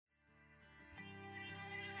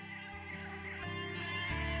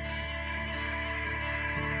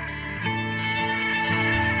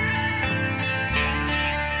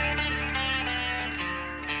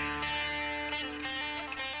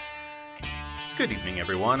Good evening,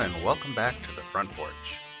 everyone, and welcome back to the Front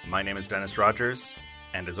Porch. My name is Dennis Rogers,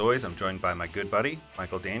 and as always, I'm joined by my good buddy,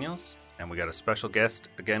 Michael Daniels, and we got a special guest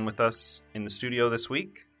again with us in the studio this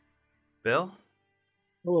week. Bill?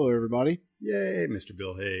 Hello, everybody. Yay, Mr.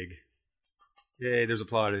 Bill Hegg. Yay, there's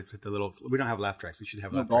applaud at the little... We don't have laugh tracks. We should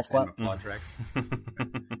have laugh tracks and applaud tracks.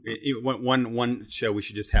 One show, we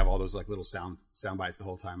should just have all those like little sound bites the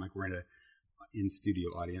whole time, like we're in a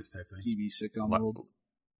in-studio audience type thing. TV sitcom world.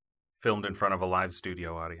 Filmed in front of a live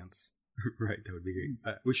studio audience. Right, that would be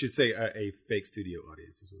great. We should say a fake studio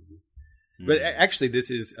audience is what we do. But actually, this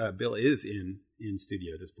is Bill is in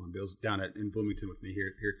studio at this point. Bill's down in Bloomington with me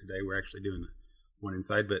here today. We're actually doing one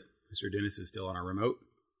inside, but Mr. Dennis is still on our remote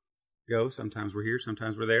go. Sometimes we're here,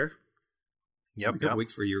 sometimes we're there. Yep. A couple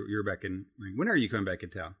weeks for you're back in. Like, when are you coming back in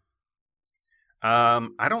town?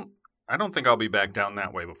 I don't think I'll be back down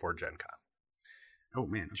that way before Gencon. Oh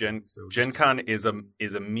man, okay. Gencon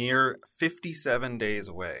is a mere 57 days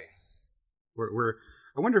away.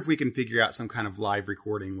 I wonder if we can figure out some kind of live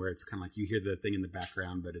recording where it's kind of like you hear the thing in the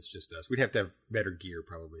background, but it's just us. We'd have to have better gear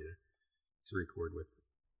probably to record with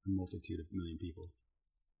a multitude of million people.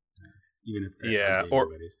 Even if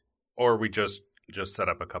or we just set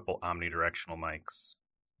up a couple omnidirectional mics.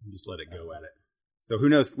 And just let it go at it. So who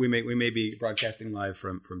knows? We may be broadcasting live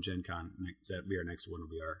from Gencon. That'll be our next one. Will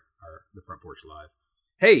be the Front Porch Live.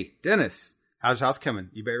 Hey, Dennis, how's your house coming?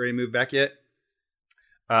 You ready to move back yet?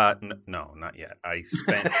 No, not yet. I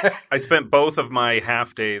spent both of my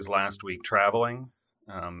half days last week traveling,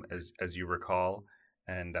 as you recall,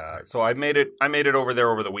 and so I made it over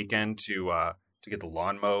there over the weekend to get the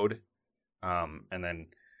lawn mowed, and then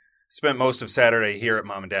spent most of Saturday here at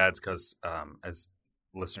Mom and Dad's because, as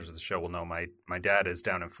listeners of the show will know, my dad is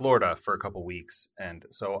down in Florida for a couple weeks, and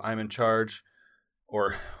so I'm in charge,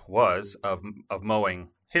 or was, of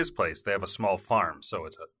mowing his place. They have a small farm, so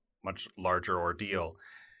it's a much larger ordeal.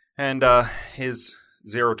 And his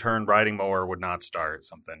zero-turn riding mower would not start,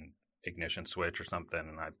 something ignition switch or something,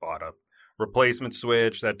 and I bought a replacement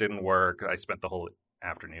switch. That didn't work. I spent the whole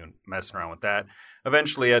afternoon messing around with that.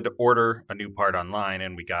 Eventually, I had to order a new part online,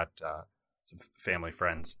 and we got some family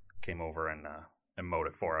friends came over and mowed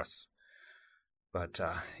it for us. But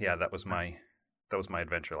yeah, that was my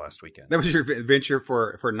adventure last weekend. That was your adventure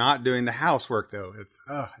for not doing the housework, though. It's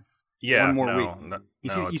one more week.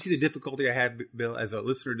 You see the difficulty I have, Bill, as a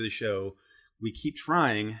listener to the show. We keep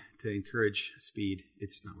trying to encourage speed.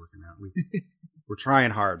 It's not working out. We're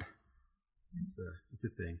trying hard. It's a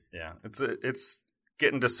thing. Yeah, it's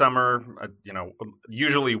getting to summer.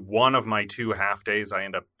 Usually one of my 2 half days I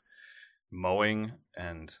end up mowing,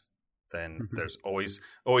 and then there's always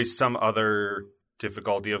some other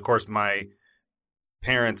difficulty. Of course, my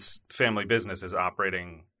parents' family business is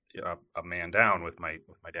operating a man down with my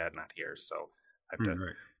dad not here, so I have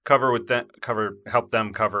to help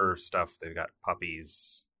them cover stuff. They've got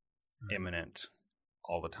puppies imminent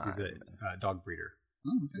all the time. He's a dog breeder.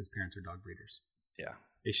 Oh, okay. His parents are dog breeders. Yeah,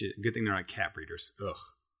 good thing they're not cat breeders. Ugh.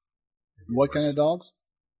 What kind of dogs?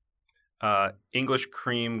 English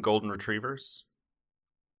cream golden retrievers.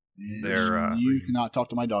 You cannot talk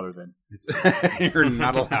to my daughter then. You're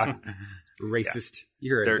not allowed. Racist. Yeah.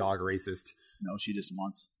 You're a dog racist. No, she just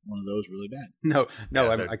wants one of those really bad. No.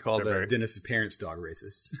 I called Dennis's parents dog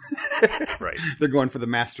racists. Right. They're going for the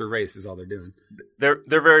master race is all they're doing. They're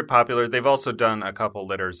very popular. They've also done a couple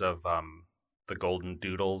litters of the golden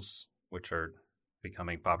doodles, which are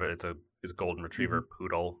becoming popular. It's a golden retriever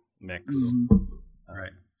poodle mix. Mm-hmm. All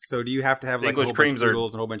right. So do you have to have like English a whole bunch of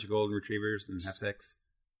doodles and a whole bunch of golden retrievers and have sex?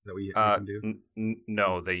 Is that what you can do?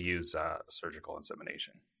 No, they use surgical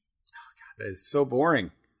insemination. That is so boring.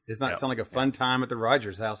 It does not sound like a fun time at the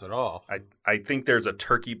Rogers house at all. I think there's a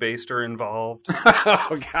turkey baster involved.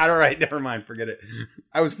 Oh, God. All right. Never mind. Forget it.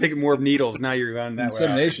 I was thinking more of needles. Now you're on that way.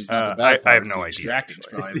 Insemination's not the bad part. I have no idea.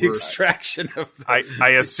 It's the extraction of the... I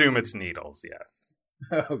assume it's needles, yes.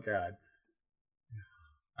 Oh, God.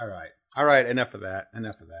 All right. Enough of that.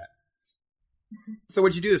 So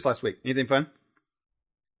what'd you do this last week? Anything fun?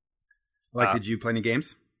 Did you play any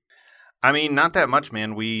games? I mean, not that much,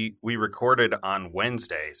 man. We recorded on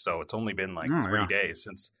Wednesday, so it's only been 3 days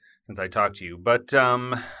since I talked to you. But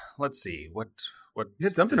let's see, what you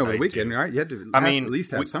had something over the weekend, right? You had to at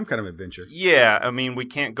least have some kind of adventure. Yeah, I mean, we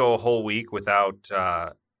can't go a whole week without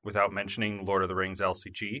mentioning Lord of the Rings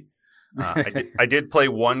LCG. I did play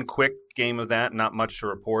one quick game of that, not much to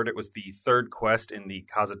report. It was the third quest in the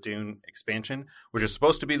Khazad-dûm expansion, which is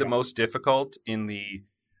supposed to be the most difficult in the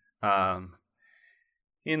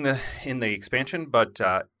expansion, but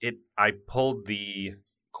I pulled the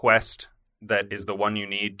quest that is the one you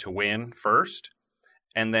need to win first,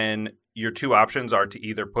 and then your two options are to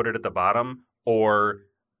either put it at the bottom or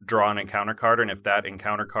draw an encounter card, and if that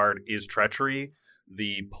encounter card is treachery,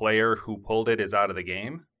 the player who pulled it is out of the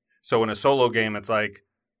game. So in a solo game, it's like,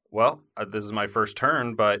 well, this is my first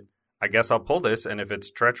turn, but I guess I'll pull this, and if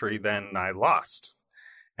it's treachery, then I lost.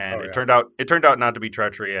 And it turned out not to be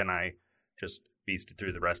treachery, and I just beasted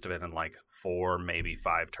through the rest of it in like 4, maybe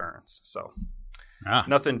 5 turns. So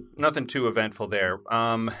nothing too eventful there.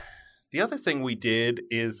 The other thing we did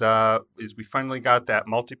is we finally got that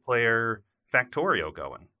multiplayer Factorio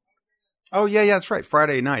going. Oh yeah, that's right.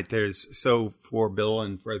 Friday night. So for Bill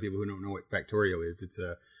and for other people who don't know what Factorio is, it's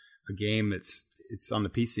a game it's on the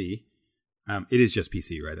PC. It is just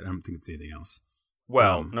PC, right? I don't think it's anything else.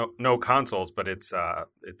 Well, no consoles, but it's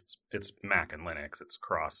Mac and Linux. It's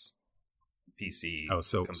cross PC. Oh,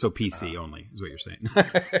 so PC only is what you're saying.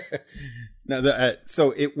 No,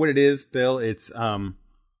 what it is, Bill. It's the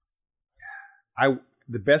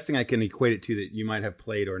best thing I can equate it to that you might have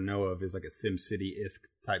played or know of is like a SimCity-esque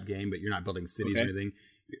type game, but you're not building cities or anything,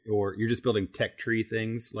 or you're just building tech tree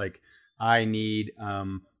things. Like I need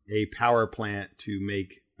a power plant to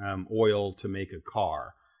make oil to make a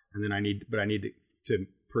car, and then I need to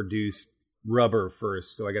produce rubber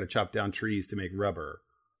first, so I got to chop down trees to make rubber.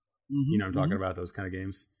 You know what I'm talking about, those kind of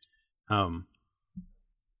games.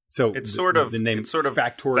 So it's sort of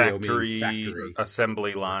Factorio, factory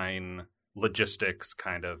assembly line logistics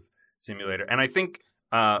kind of simulator. And I think,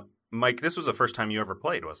 Mike, this was the first time you ever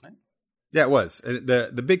played, wasn't it? Yeah, it was.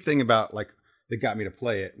 The big thing about that got me to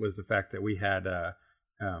play it was the fact that we had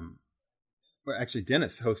actually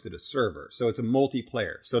Dennis hosted a server, so it's a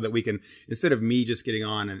multiplayer, so that we can, instead of me just getting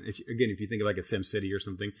on, and if you think of like a SimCity or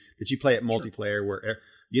something, that you play it multiplayer, where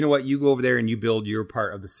you know what, you go over there and you build your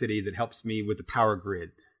part of the city that helps me with the power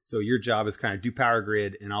grid. So your job is kind of do power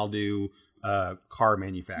grid, and I'll do car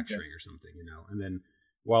manufacturing or something, And then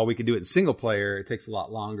while we can do it in single player, it takes a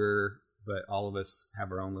lot longer, but all of us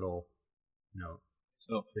have our own little,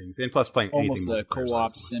 so things. And plus playing almost anything a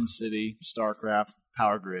co-op SimCity, StarCraft,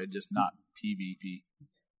 power grid, just not PvP.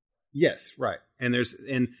 Yes, right. And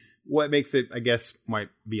what makes it, I guess, might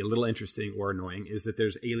be a little interesting or annoying is that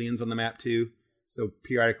there's aliens on the map too. So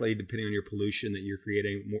periodically, depending on your pollution that you're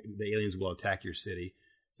creating, the aliens will attack your city.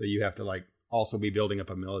 So you have to also be building up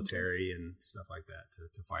a military and stuff like that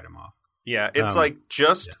to fight them off. Yeah, it's not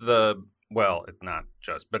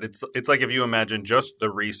just, but it's like if you imagine just the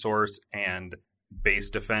resource and base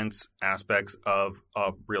defense aspects of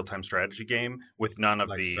a real-time strategy game with none of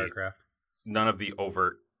the StarCraft. None of the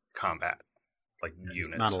overt combat,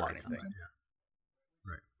 units not a or lot anything. Of combat,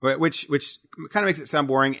 yeah. Right. Which kind of makes it sound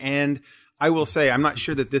boring. And I will say, I'm not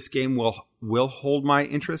sure that this game will hold my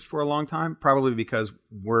interest for a long time. Probably because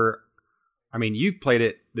you've played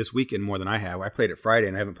it this weekend more than I have. I played it Friday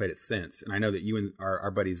and I haven't played it since. And I know that you and our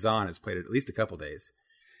buddy Zahn has played it at least a couple days.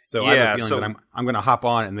 So I have a feeling that I'm going to hop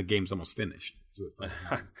on and the game's almost finished.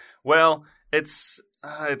 Well, it's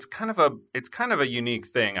kind of a unique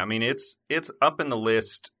thing. I mean, it's up in the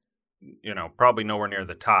list, probably nowhere near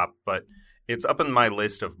the top, but it's up in my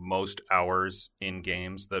list of most hours in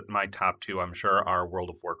games. That my top 2, I'm sure, are World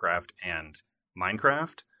of Warcraft and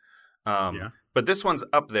Minecraft. But this one's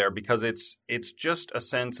up there because it's just a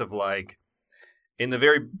sense of in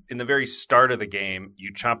the very start of the game,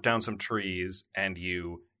 you chop down some trees and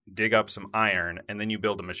you dig up some iron, and then you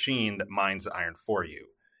build a machine that mines the iron for you.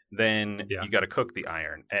 Then you got to cook the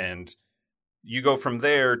iron, and you go from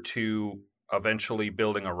there to eventually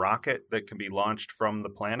building a rocket that can be launched from the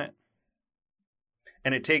planet.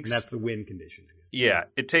 And that's the win condition, I guess. Yeah,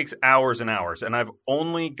 it takes hours and hours, and I've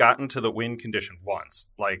only gotten to the win condition once.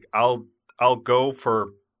 I'll go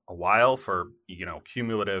for a while for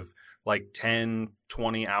cumulative 10,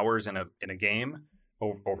 20 hours in a game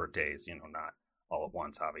over days, not all at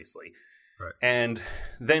once, obviously. Right. And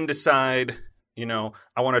then decide,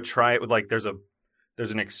 I want to try it with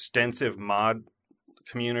there's an extensive mod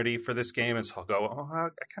community for this game, and so I'll go, I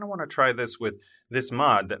kind of want to try this with this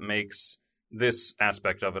mod that makes this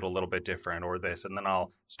aspect of it a little bit different, or this, and then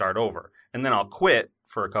I'll start over. And then I'll quit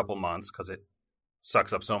for a couple months because it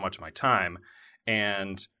sucks up so much of my time,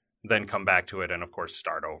 and then come back to it and, of course,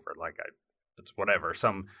 start over. It's whatever,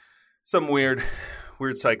 some weird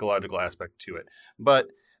psychological aspect to it. But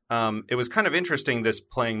it was kind of interesting, this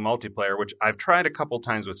playing multiplayer, which I've tried a couple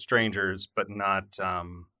times with strangers, but not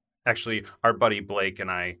actually. Our buddy Blake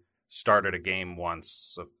and I started a game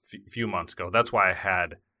once a few months ago. That's why I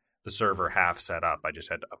had the server half set up. I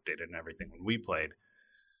just had to update it and everything when we played.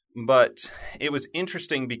 But it was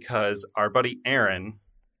interesting because our buddy Aaron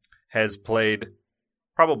has played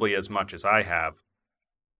probably as much as I have.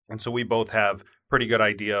 And so we both have pretty good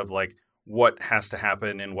idea of what has to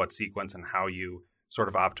happen in what sequence and how you sort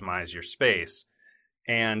of optimize your space.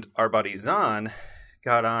 And our buddy Zahn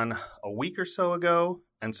got on a week or so ago,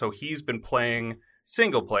 and so he's been playing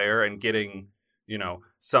single player and getting,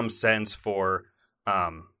 some sense for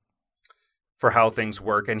how things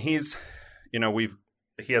work. And he's,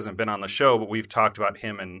 he hasn't been on the show, but we've talked about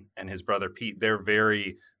him and his brother Pete. They're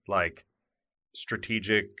very like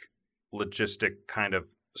strategic, logistic kind of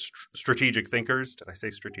strategic thinkers. Did I say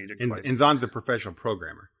strategic? And Zahn's a professional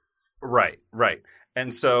programmer. Right.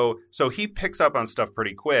 And so he picks up on stuff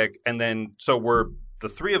pretty quick. And then, so we're the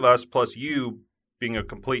three of us plus you being a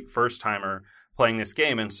complete first timer playing this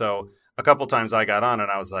game. And so a couple times I got on and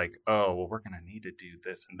I was like, oh, well, we're going to need to do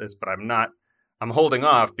this and this, but I'm holding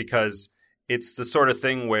off because it's the sort of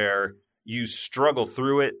thing where you struggle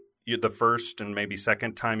through it the first and maybe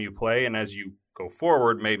second time you play. And as you go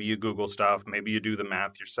forward, maybe you Google stuff, maybe you do the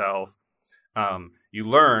math yourself. You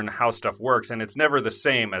learn how stuff works, and it's never the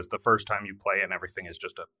same as the first time you play, and everything is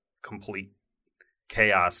just a complete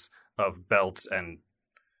chaos of belts and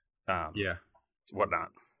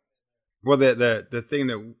whatnot. Well, the thing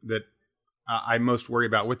that I most worry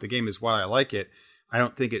about with the game is why I like it. I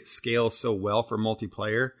don't think it scales so well for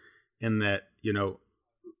multiplayer, in that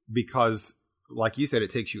because like you said, it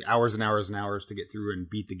takes you hours and hours and hours to get through and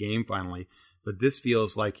beat the game finally. But this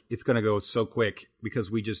feels like it's going to go so quick because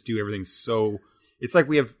we just do everything so. It's like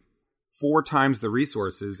we have 4 times the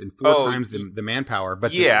resources and 4 times the manpower,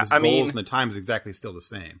 but the goals and the time is exactly still the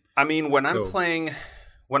same. I mean, when I'm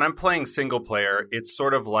playing single player, it's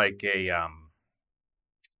sort of like a,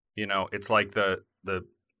 it's like the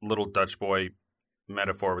little Dutch boy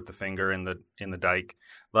metaphor with the finger in the dike.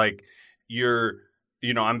 Like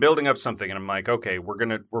I'm building up something and I'm like, okay, we're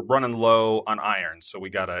running low on iron, so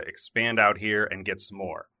we got to expand out here and get some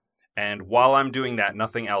more. And while I'm doing that,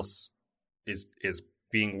 nothing else is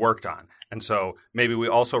being worked on. And so maybe we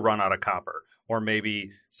also run out of copper, or maybe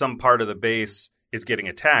some part of the base is getting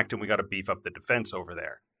attacked and we got to beef up the defense over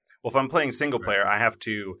there. Well, if I'm playing single player, I have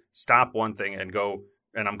to stop one thing and go,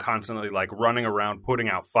 and I'm constantly like running around putting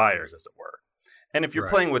out fires, as it were. And if you're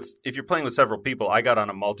playing with several people, I got on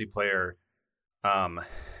a multiplayer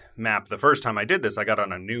map. The first time I did this, I got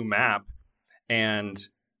on a new map and,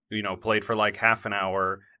 played for like half an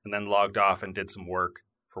hour and then logged off and did some work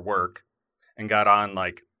and got on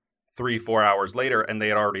like 3-4 hours later and they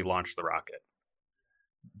had already launched the rocket.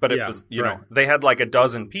 But it was, they had like a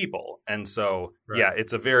dozen people. And so,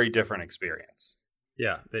 it's a very different experience.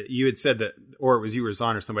 Yeah. You had said that, or it was you or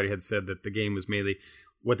Zahn or somebody had said that the game was mainly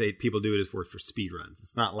what people do it is for speed runs.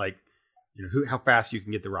 It's not like, how fast you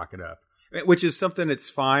can get the rocket up. Which is something that's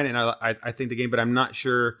fine, and I think the game, but I'm not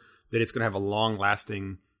sure that it's going to have a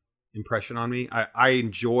long-lasting impression on me. I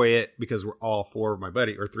enjoy it because we're all 3 of my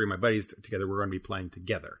buddies together. We're going to be playing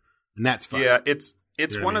together, and that's fun. Yeah, it's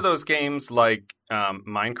one of those games like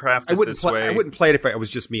Minecraft is this way. I wouldn't play it if it was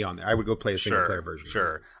just me on there. I would go play a single-player version.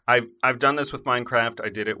 Sure, I've done this with Minecraft. I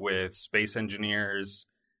did it with Space Engineers.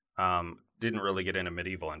 Didn't really get into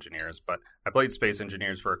Medieval Engineers, but I played Space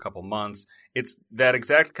Engineers for a couple months. It's that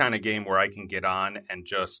exact kind of game where I can get on and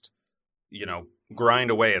just, grind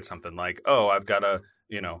away at something like, oh, I've got to,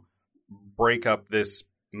 break up this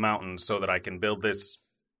mountain so that I can build this,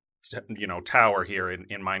 tower here in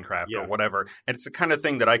Minecraft or whatever. And it's the kind of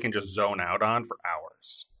thing that I can just zone out on for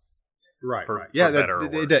hours. Right. For better or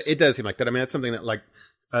worse. It does seem like that. I mean, that's something that like,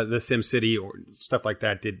 the Sim City or stuff like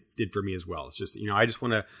that did for me as well. It's just, I just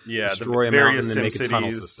want to destroy a mountain and then make a tunnel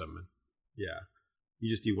system. Yeah. You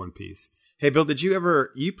just do one piece. Hey, Bill,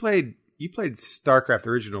 you played StarCraft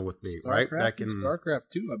Original with me, right? Back in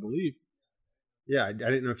StarCraft 2, I believe. Yeah. I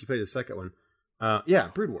didn't know if you played the second one.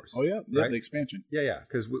 Brood Wars. Oh, yeah. Yeah, right? The expansion. Yeah.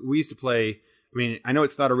 Because we used to play, I mean, I know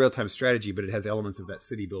it's not a real-time strategy, but it has elements of that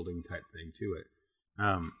city building type thing to it.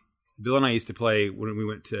 Bill and I used to play when we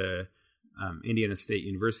went to Indiana State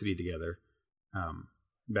University together.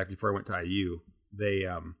 Back before I went to IU, they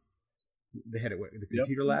had the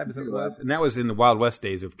computer lab, is that what it was? And that was in the Wild West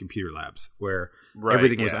days of computer labs, where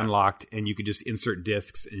everything was unlocked and you could just insert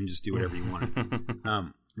discs and just do whatever you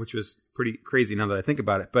wanted, which was pretty crazy now that I think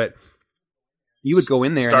about it. But you would go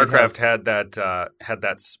in there. StarCraft had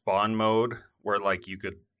that spawn mode where like you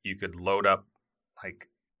could load up like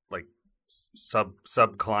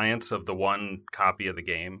sub clients of the one copy of the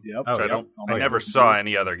game. Yep. I never saw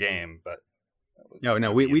any other game, but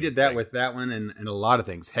we did that with that one and a lot of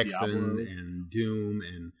things, Hexen and Doom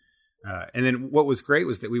and then what was great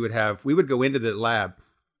was that we would go into the lab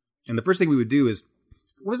and the first thing we would do is,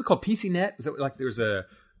 what was it called, PCNet? Was it like there's a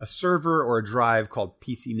server or a drive called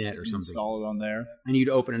PCNet or something? Install it on there, and you'd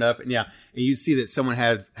open it up and you'd see that someone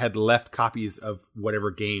had left copies of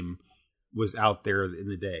whatever game was out there in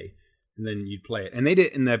the day. and then you'd play it. And they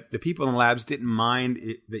did, and the people in the labs didn't mind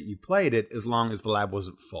that you played it as long as the lab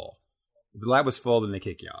wasn't full. If the lab was full, then they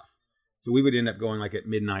kick you off. So we would end up going like at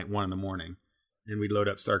midnight, 1 a.m, and we'd load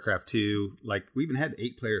up StarCraft 2. Like we even had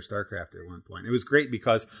 8-player StarCraft at one point. It was great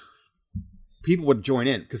because people would join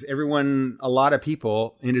in because a lot of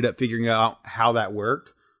people ended up figuring out how that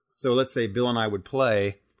worked. So let's say Bill and I would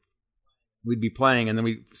play. We'd be playing, and then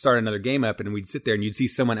we'd start another game up, and we'd sit there, and you'd see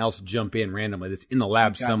someone else jump in randomly that's in the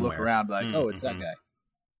lab somewhere. Look around, like, oh, it's that guy.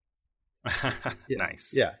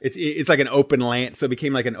 Nice. Yeah, it's like an open LAN, so it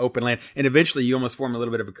became like an open LAN, and eventually you almost form a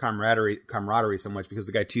little bit of a camaraderie so much because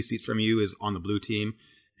the guy 2 seats from you is on the blue team,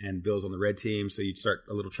 and Bill's on the red team, so you'd start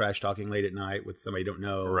a little trash talking late at night with somebody you don't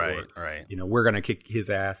know. Right. You know, we're gonna kick his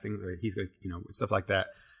ass, things, or he's gonna, stuff like that.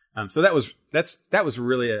 So that was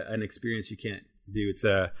really an experience you can't do. It's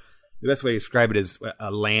the best way to describe it is a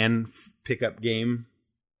LAN pickup game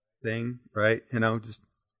thing, right? Just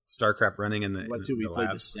StarCraft running in the. We played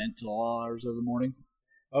Descent till hours of the morning.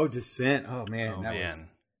 Oh, Descent! Oh man, was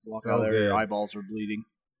walk so out there, good. your eyeballs are bleeding.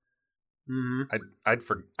 Mm-hmm.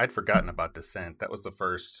 I'd forgotten about Descent. That was the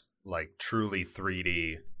first like truly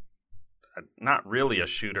 3D, not really a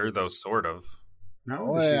shooter though, sort of. No, it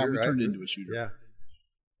was a shooter, we right? turned it into a shooter.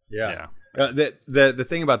 Yeah. The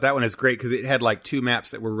thing about that one is great because it had like 2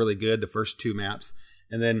 maps that were really good, the first 2 maps,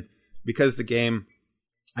 and then because the game,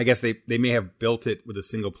 I guess they may have built it with a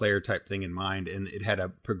single player type thing in mind, and it had a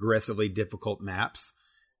progressively difficult maps,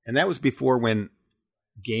 and that was before when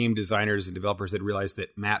game designers and developers had realized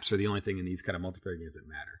that maps are the only thing in these kind of multiplayer games that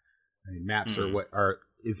matter. I mean, maps are what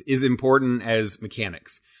is important as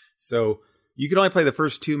mechanics. So you could only play the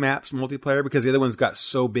first 2 maps multiplayer because the other ones got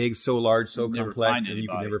so big, so large, so complex, and you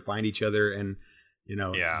could never find each other. And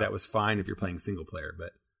that was fine if you're playing single player.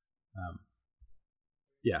 But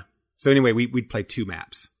yeah. So anyway, we'd play 2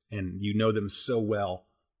 maps, and you know them so well.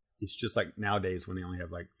 It's just like nowadays when they only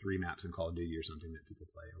have like 3 maps in Call of Duty or something that people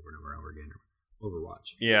play over and over and over again. Or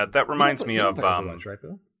Overwatch. Yeah, that reminds me of Overwatch, right,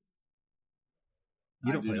 Bill?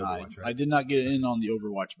 You don't I play do not. Overwatch, right? I did not get in on the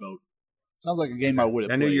Overwatch boat. Sounds like a game I would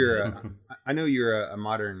have. I know played. I know you're a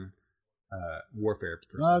modern warfare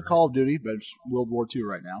person. Right? Call of Duty, but it's World War II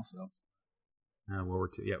right now. So World War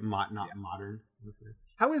II, yeah, not modern warfare.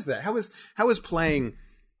 How is that? How is playing?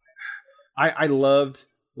 I loved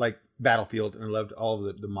like Battlefield, and I loved all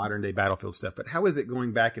of the modern day Battlefield stuff. But how is it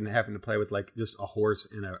going back and having to play with like just a horse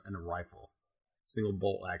and a rifle, single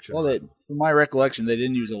bolt action? Well, from my recollection, they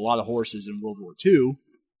didn't use a lot of horses in World War II.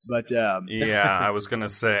 But yeah, I was gonna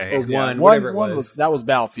say one was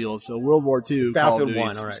Battlefield. So World War II, it's Call of Battlefield Duty, 1.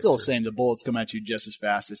 it's All right, still the same. The bullets come at you just as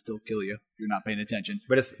fast. They still kill you if you're not paying attention.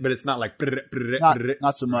 But it's not like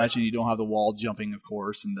Not so much, and you don't have the wall jumping, of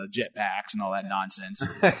course, and the jetpacks and all that nonsense.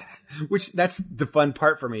 Which that's the fun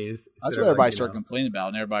part for me. That's what everybody started complaining about,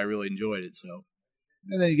 and everybody really enjoyed it. So,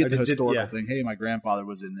 and then you get the historical thing. Hey, my grandfather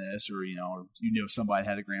was in this, or somebody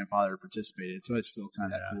had a grandfather who participated. So it's still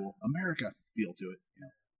kind of that cool America feel to it.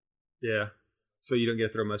 Yeah. So you don't get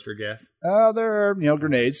to throw mustard gas? There are,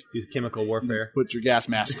 grenades. Use chemical warfare. Put your gas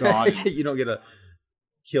mask on. You don't get to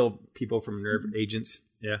kill people from nerve agents.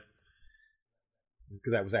 Yeah.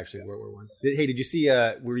 Because that was actually World War I. Hey, did you see,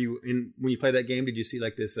 when you played that game, did you see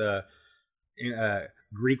like this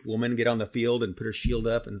Greek woman get on the field and put her shield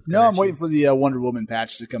up? No, I'm waiting for the Wonder Woman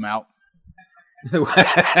patch to come out. For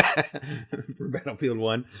Battlefield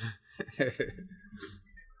 1.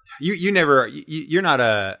 You're not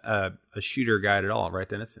a shooter guy at all, right,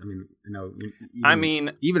 Dennis? I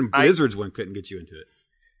mean, even Blizzard's one couldn't get you into it.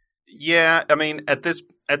 Yeah, I mean, at this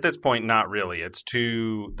point, not really. It's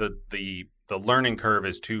too the learning curve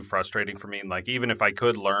is too frustrating for me. Like, even if I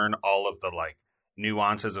could learn all of the like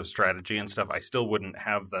nuances of strategy and stuff, I still wouldn't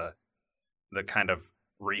have the kind of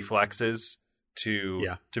reflexes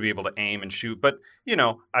to be able to aim and shoot. But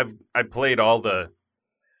I've played all the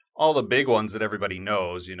big ones that everybody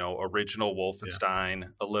knows, original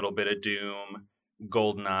Wolfenstein, a little bit of Doom,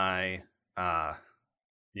 GoldenEye.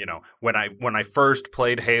 When I first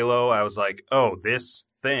played Halo, I was like, oh, this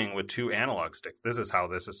thing with 2 analog sticks, this is how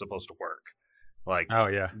this is supposed to work. Like, oh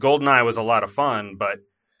yeah, GoldenEye was a lot of fun, but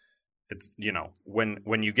it's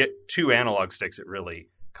when you get 2 analog sticks, it really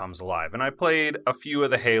comes alive. And I played a few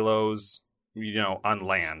of the Halos, on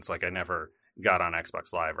LANs. Like, I never got on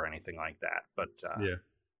Xbox Live or anything like that, but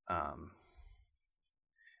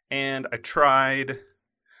and I've tried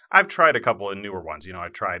a couple of newer ones. I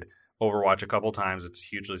tried Overwatch a couple times. It's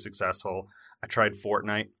hugely successful. I tried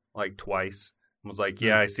Fortnite like twice. I was like,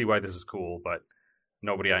 yeah, I see why this is cool, but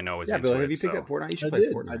nobody I know is into Bill, it. have you picked up Fortnite? You should play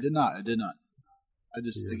Fortnite. I did not. I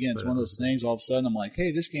just, it's one of those things, all of a sudden I'm like,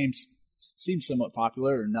 hey, this game seems somewhat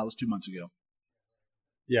popular, and that was 2 months ago.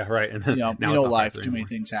 Yeah, right. And then life, too many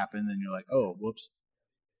things happen, and you're like, oh, whoops.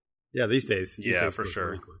 Yeah, these days for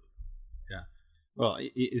sure. Yeah. Well,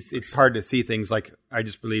 it's hard to see things like I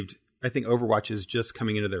think Overwatch is just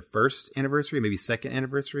coming into their first anniversary, maybe second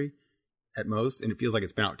anniversary at most, and it feels like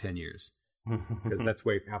it's been out 10 years. Because that's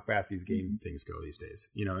how fast these game things go these days.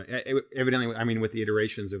 Evidently, I mean, with the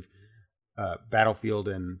iterations of Battlefield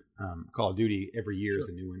and Call of Duty, every year is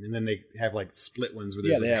a new one, and then they have like split ones where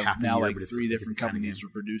there's they have half a now year, like 3 different companies are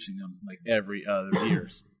producing them like every other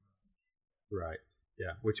years. Right.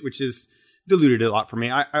 Yeah. Which is diluted a lot for me.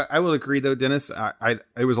 I will agree though, Dennis.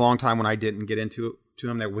 It was a long time when I didn't get into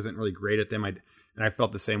them. That wasn't really great at them. And I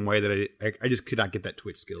felt the same way that I just could not get that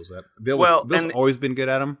Twitch skills up. Bill's always been good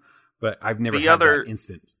at them. But I've never had that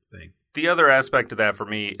instant thing. The other aspect of that for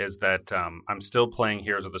me is that I'm still playing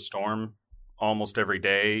Heroes of the Storm almost every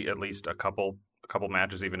day, at least a couple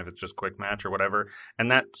matches, even if it's just quick match or whatever. And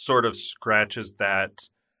that sort of scratches that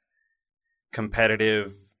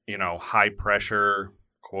competitive, high pressure,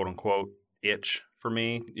 quote unquote, itch for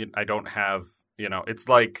me. I don't have, it's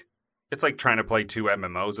like trying to play 2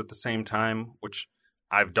 MMOs at the same time, which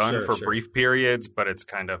I've done for brief periods, but it's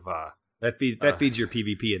kind of That feeds your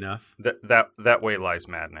PvP enough. That way lies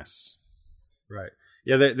madness. Right.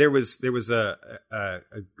 Yeah. There was a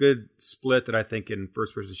good split that I think in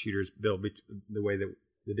first person shooters, Bill, the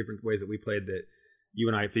different ways that we played that you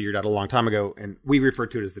and I figured out a long time ago, and we refer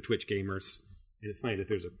to it as the Twitch gamers. And it's funny that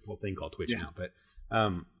there's a whole thing called Twitch now, but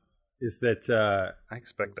is that I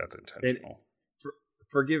expect that's intentional.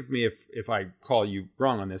 Forgive me if I call you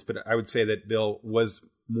wrong on this, but I would say that Bill was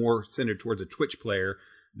more centered towards a Twitch player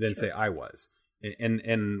than say I was.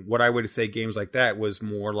 And what I would say games like that was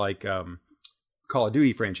more like Call of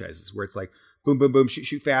Duty franchises where it's like boom, boom, boom,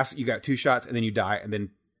 shoot fast, you got 2 shots and then you die, and then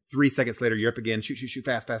 3 seconds later you're up again, shoot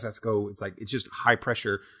fast, go. It's just high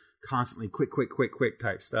pressure, constantly quick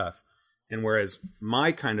type stuff. And whereas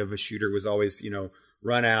my kind of a shooter was always,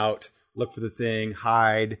 run out, look for the thing,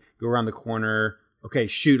 hide, go around the corner, okay,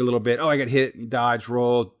 shoot a little bit, oh, I got hit, dodge,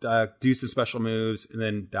 roll, do some special moves, and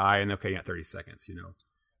then die, and okay, you got 30 seconds,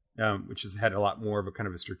 which has had a lot more of a kind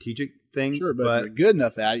of a strategic thing. Sure, but if you're good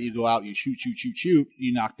enough at it, you go out, you shoot,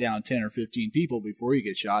 you knock down 10 or 15 people before you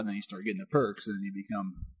get shot, and then you start getting the perks, and then you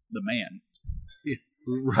become the man. Yeah.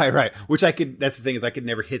 Right. Which that's the thing is I could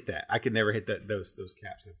never hit that. I could never hit those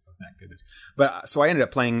caps of that goodness. But so I ended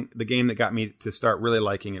up playing the game that got me to start really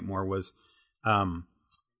liking it more was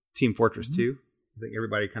Team Fortress 2. I think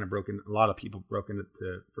everybody kind of a lot of people broke into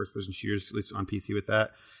first-person shooters, at least on PC with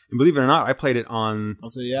that. And believe it or not, I played it on I'll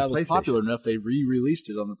say, it was popular enough they re-released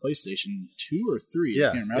it on the PlayStation 2 or 3. Yeah,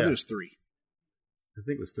 I can't remember. It was 3. I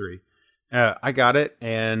think it was 3. I got it,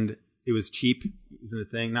 and it was cheap. It was a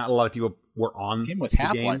thing. Not a lot of people were on it came with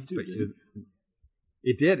Half-Life, too,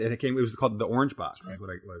 it did, and it was called the Orange Box, is what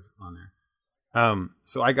it was on there.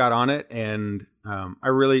 So I got on it, and I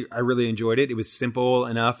really enjoyed it. It was simple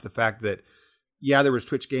enough, the fact that there was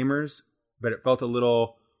Twitch gamers, but it felt a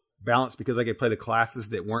little balanced because I could play the classes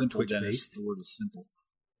that weren't Twitch based. The word is simple.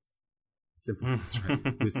 Simple. That's right.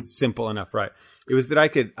 It was simple enough, right? It was that I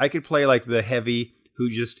could play like the heavy who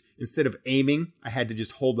just instead of aiming, I had to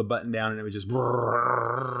just hold the button down and it would just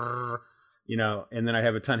and then I'd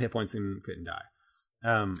have a ton of hit points and couldn't die.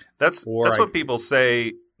 That's what people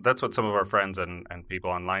say. That's what some of our friends and people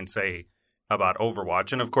online say about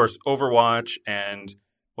Overwatch. And of course, Overwatch and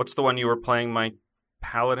what's the one you were playing, Mike?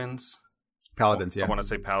 Paladins? Paladins, yeah. I want to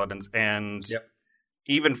say Paladins. And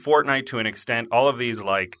even Fortnite to an extent, all of these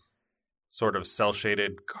like sort of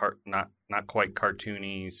cel-shaded, not quite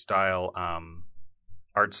cartoony style,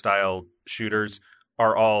 art style shooters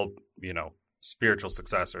are all, spiritual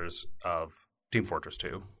successors of Team Fortress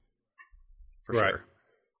 2. For sure.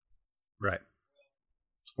 Right.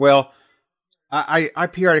 Well, I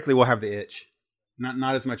periodically will have the itch.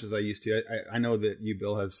 Not as much as I used to. I know that you,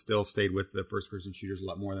 Bill, have still stayed with the first-person shooters a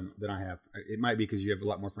lot more than I have. It might be because you have a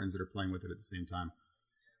lot more friends that are playing with it at the same time.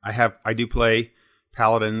 I do play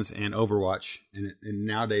Paladins and Overwatch, and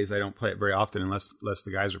nowadays I don't play it very often unless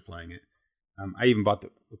the guys are playing it. I even bought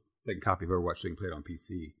the second copy of Overwatch so I can play it on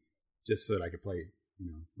PC, just so that I could play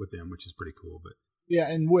with them, which is pretty cool. But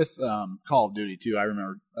yeah, and with Call of Duty too, I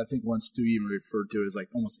remember I think once Stu even referred to it as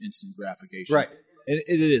like almost instant gratification, right?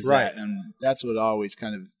 It is right, that, and that's what always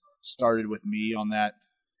kind of started with me on that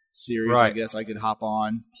series. Right. I guess I could hop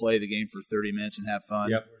on, play the game for 30 minutes, and have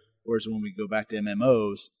fun. Yep. Whereas when we go back to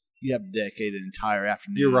MMOs, you have to dedicate an entire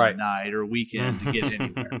afternoon, or night, or weekend to get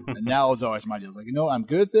anywhere. And that was always my deal. It's like, I'm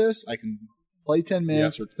good at this. I can play 10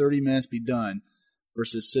 minutes or 30 minutes, be done,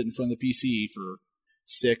 versus sit in front of the PC for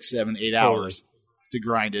 6, 7, 8 hours to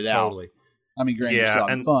grind it out. I mean, granted, it's still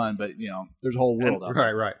fun, but there's a whole world out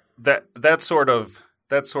there. Right. That sort of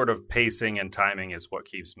pacing and timing is what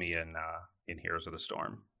keeps me in Heroes of the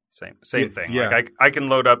Storm. Same thing. Yeah. Like I can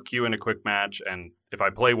load up, queue in a quick match, and if I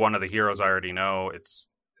play one of the heroes I already know,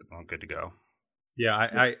 I'm good to go. Yeah,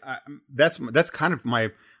 I that's kind of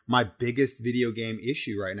my biggest video game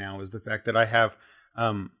issue right now is the fact that I have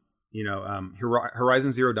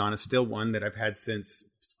Horizon Zero Dawn is still one that I've had since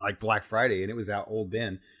like Black Friday, and it was out old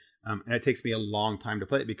then. And it takes me a long time to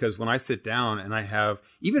play it because when I sit down and I have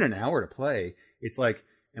even an hour to play, it's like,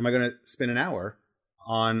 am I going to spend an hour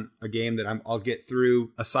on a game that I'll get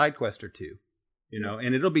through a side quest or two,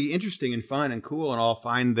 and it'll be interesting and fun and cool, and I'll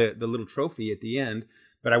find the little trophy at the end,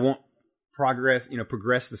 but I won't progress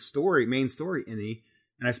the main story any,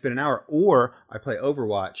 and I spend an hour, or I play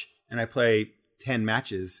Overwatch and I play 10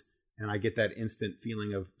 matches and I get that instant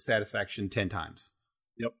feeling of satisfaction 10 times.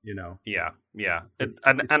 Yep. Yeah. It's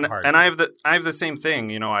and hard I have the same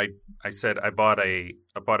thing. I said I bought a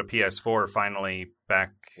PS4 finally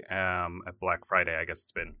back at Black Friday. I guess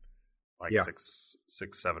it's been like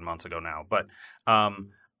 6-7 months ago now. But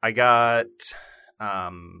I got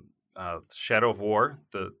Shadow of War,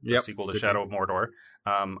 the sequel to Shadow of Mordor.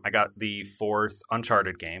 I got the 4th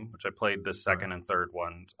Uncharted game, which I played the second and third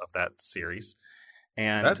ones of that series.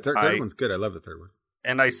 And that third one's good. I love the third one.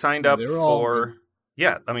 And I signed up for.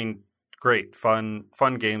 Yeah, I mean, great, fun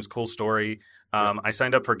games, cool story. I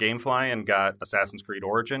signed up for GameFly and got Assassin's Creed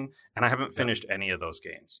Origin, and I haven't finished any of those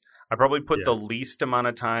games. I probably put the least amount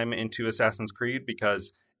of time into Assassin's Creed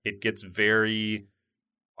because it gets very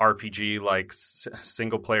RPG, like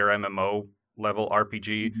single-player MMO level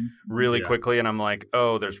RPG really quickly, and I'm like,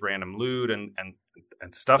 oh, there's random loot and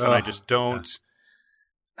stuff, and I just don't...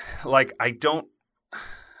 Like,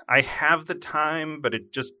 I have the time, but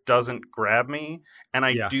it just doesn't grab me, and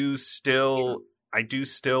I do still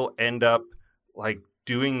end up like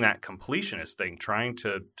doing that completionist thing, trying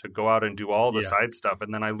to go out and do all the side stuff,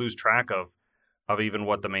 and then I lose track of even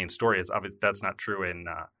what the main story is. Obviously, that's not true in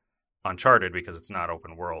Uncharted because it's not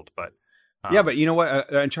open world, but but you know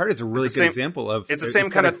what? Uncharted is a really good example of it's the same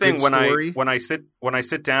kind of thing when I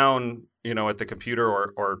sit down, at the computer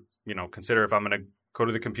or consider if I'm going to go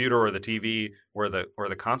to the computer or the TV or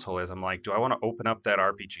the console is. I'm like, do I want to open up that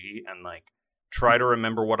RPG and like try to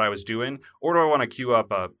remember what I was doing, or do I want to queue up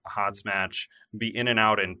a HOTS match, be in and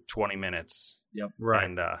out in 20 minutes? Yep, right.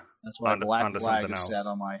 And that's why Black Flag is set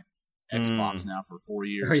on my Xbox now for 4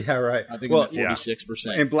 years. Yeah, right. I think I'm at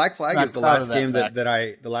 46%. And Black Flag is the last game that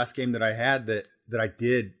I had that I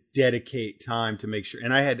did dedicate time to make sure,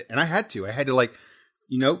 and I had to like.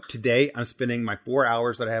 Today I'm spending my 4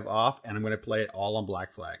 hours that I have off, and I'm going to play it all on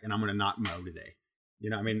Black Flag, and I'm going to not mow today.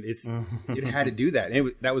 It had to do that.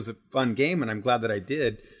 And that was a fun game, and I'm glad that I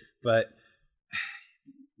did. But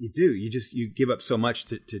you give up so much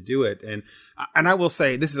to do it. And I will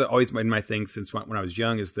say, this has always been my thing since when I was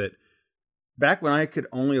young, is that back when I could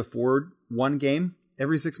only afford one game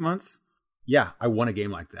every 6 months, I want a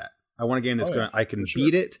game like that. I want a game that's I can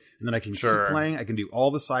beat it, and then I can keep playing. I can do all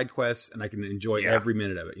the side quests, and I can enjoy every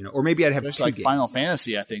minute of it. Or maybe I'd have especially like games. Final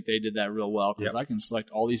Fantasy. I think they did that real well because I can select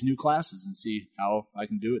all these new classes and see how I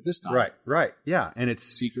can do it this time. Right, yeah, and it's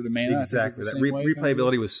Secret of Mana. Exactly, that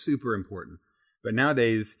replayability was super important. But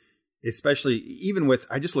nowadays, especially even with,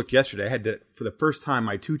 I just looked yesterday. I had to, for the first time,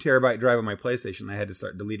 my 2 terabyte drive on my PlayStation, I had to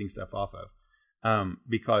start deleting stuff off of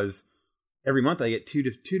because every month I get 2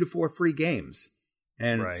 to 4 free games.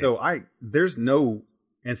 And so there's no,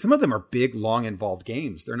 and some of them are big, long, involved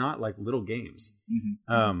games. They're not like little games.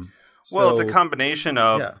 Mm-hmm. Well, it's a combination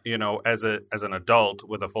of, as an adult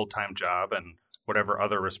with a full-time job and whatever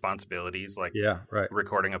other responsibilities, like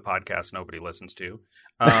recording a podcast nobody listens to,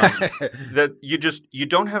 that you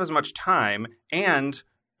don't have as much time. And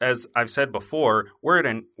as I've said before, we're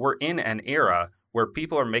in an era where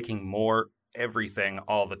people are making more everything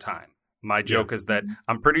all the time. My joke is that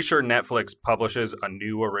I'm pretty sure Netflix publishes a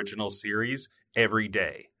new original series every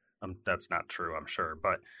day. That's not true, I'm sure,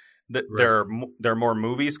 but there are more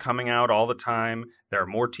movies coming out all the time. There are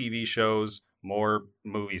more TV shows, more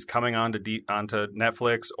movies coming onto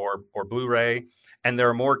Netflix or Blu-ray, and there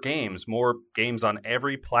are more games on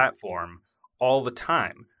every platform all the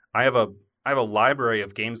time. I have a library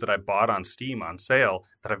of games that I bought on Steam on sale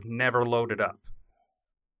that I've never loaded up.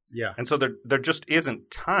 Yeah, and so there just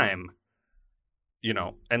isn't time.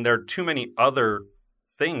 And there are too many other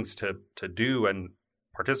things to do and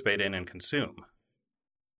participate in and consume.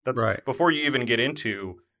 That's right. Before you even get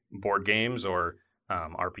into board games or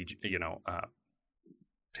RPG,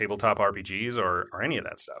 tabletop RPGs or any of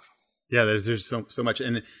that stuff. Yeah, there's so much,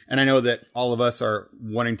 and I know that all of us are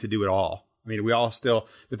wanting to do it all. I mean, we all still,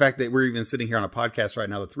 the fact that we're even sitting here on a podcast right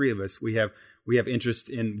now, the three of us, we have interest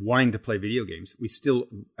in wanting to play video games. We still,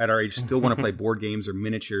 at our age, still want to play board games or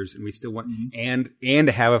miniatures, and we still want, and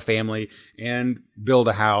to have a family and build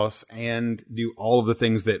a house and do all of the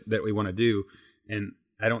things that we want to do. And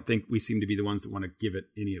I don't think we seem to be the ones that want to give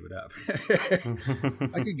any of it up.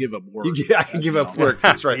 I could give up work. I could give up work.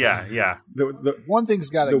 That's right. Yeah. The one thing's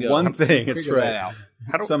got to go. The one thing. That's right. That out.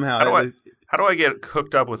 How do I get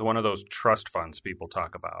hooked up with one of those trust funds people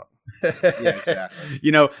talk about? Yeah, exactly.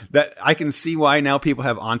 You know, that I can see why now people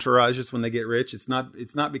have entourages when they get rich. It's not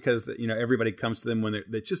because that, you know, everybody comes to them when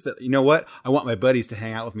they're just that, you know what? I want my buddies to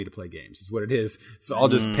hang out with me to play games is what it is. So I'll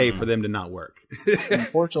just pay for them to not work.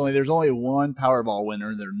 Unfortunately, there's only one Powerball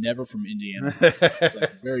winner. They're never from Indiana. It's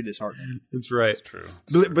like very disheartening. That's right. That's true.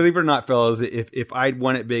 Believe it or not, fellas, if I'd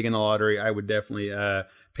won it big in the lottery, I would definitely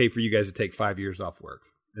pay for you guys to take 5 years off work.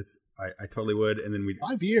 I totally would, and then we'd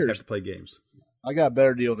 5 years have to play games. I got a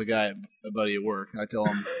better deal with a buddy at work. I tell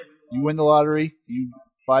him, you win the lottery, you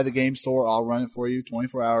buy the game store, I'll run it for you,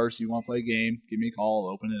 24 hours. You want to play a game, give me a call,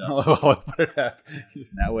 I'll open it up. I'll open it up.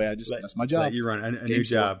 That way, that's my job. Let you run a new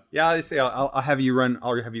job. Yeah, I say I'll have you run.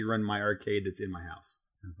 I'll have you run my arcade that's in my house.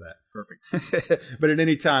 How's that? Perfect. But at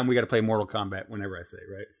any time, we got to play Mortal Kombat whenever I say,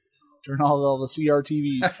 right? Turn all the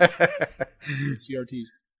CRTVs. CRTs.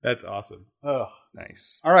 That's awesome. Oh,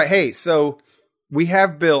 nice. All right. Hey, so we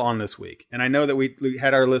have Bill on this week, and I know that we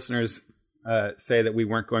had our listeners say that we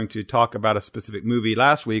weren't going to talk about a specific movie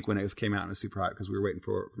last week when it came out, and it was super hot because we were waiting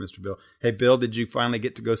for Mr. Bill. Hey, Bill, did you finally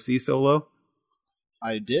get to go see Solo?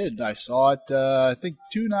 I did. I saw it, I think,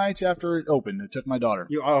 2 nights after it opened. I took my daughter.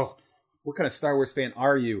 What kind of Star Wars fan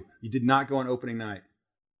are you? You did not go on opening night.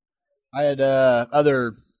 I had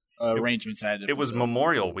other arrangements. It was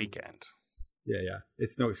Memorial Weekend. Yeah.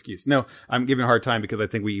 It's no excuse. No, I'm giving a hard time because I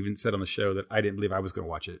think we even said on the show that I didn't believe I was going to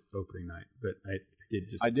watch it opening night, but I did.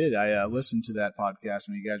 I did. I listened to that podcast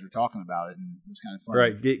when you guys were talking about it, and it was kind of fun.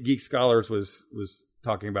 Right. Geek Scholars was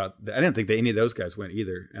talking about. I didn't think that any of those guys went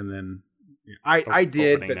either, and then I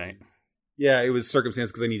did. But night. Yeah, it was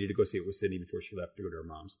circumstance because I needed to go see it with Sydney before she left to go to her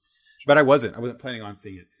mom's. But I wasn't planning on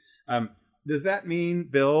seeing it. Does that mean,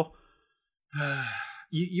 Bill?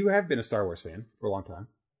 You have been a Star Wars fan for a long time.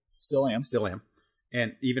 Still am.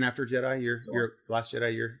 And even after Jedi, your Last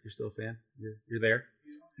Jedi, you're still a fan. You're there.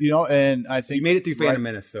 You know, and I think you made it through Phantom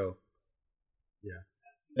Menace, so yeah.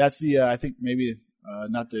 That's the I think maybe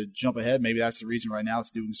not to jump ahead, maybe that's the reason right now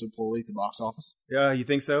it's doing so poorly at the box office. Yeah, you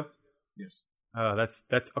think so? Yes. That's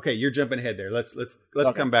okay. You're jumping ahead there. Let's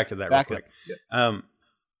okay. come back to that real quick. Yep.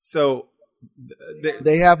 So.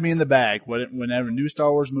 They have me in the bag. Whenever a new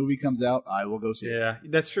Star Wars movie comes out, I will go see it. Yeah,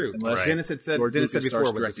 that's true. Unless Dennis had said before with the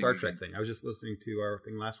Star Trek again. thing. I was just listening to our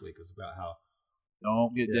thing last week. It was about how.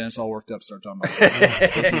 Don't get Dennis all worked up. Start talking about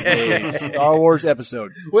this is a Star Wars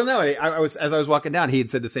episode. Well, no, I was walking down. He had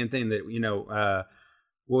said the same thing that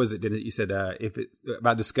what was it? Didn't you said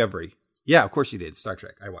about Discovery? Yeah, of course you did. Star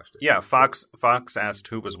Trek. I watched it. Yeah, Fox asked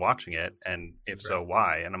who was watching it, and if so,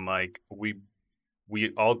 why? And I'm like, we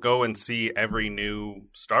all go and see every new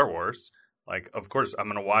Star Wars. Like, of course, I'm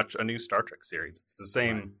going to watch a new Star Trek series. It's the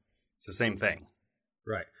same. Right. It's the same thing.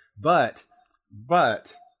 Right. But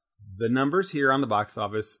the numbers here on the box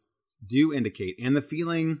office do indicate, and the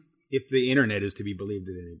feeling, if the internet is to be believed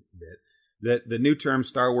in any bit, that the new term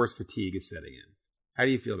Star Wars fatigue is setting in. How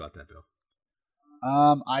do you feel about that, Bill?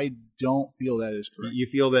 I don't feel that is correct. You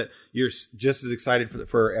feel that you're just as excited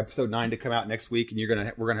for episode 9 to come out next week, and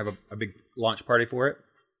we're gonna have a big launch party for it.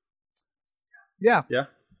 Yeah.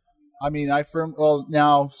 I mean,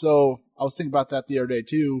 so I was thinking about that the other day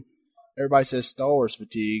too. Everybody says Star Wars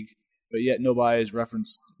fatigue, but yet nobody has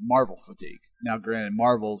referenced Marvel fatigue. Now, granted,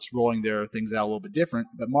 Marvel's rolling their things out a little bit different,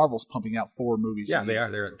 but Marvel's pumping out 4 movies. Yeah, they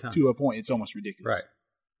are. They're at the time. To a point, it's almost ridiculous. Right.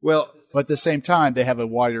 Well, but at the same time, they have a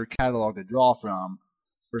wider catalog to draw from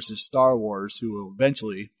versus Star Wars, who will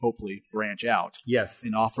eventually, hopefully, branch out. Yes.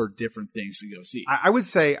 And offer different things to go see. I would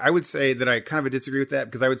say that I kind of disagree with that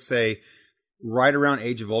because I would say right around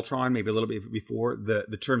Age of Ultron, maybe a little bit before,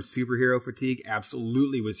 the term superhero fatigue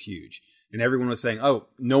absolutely was huge. And everyone was saying, oh,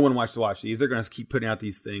 no one wants to watch these. They're going to keep putting out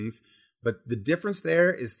these things. But the difference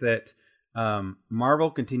there is that Marvel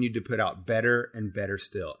continued to put out better and better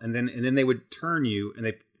still. And then they would turn you,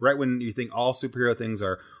 and right when you think all superhero things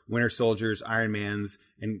are Winter Soldiers, Iron Mans,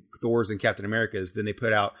 and Thors and Captain Americas, then they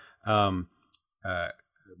put out Guardians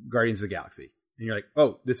of the Galaxy. And you're like,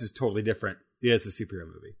 oh, this is totally different. Yeah, it's a superhero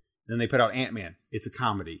movie. And then they put out Ant-Man. It's a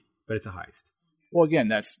comedy, but it's a heist. Well, again,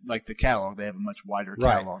 that's like the catalog. They have a much wider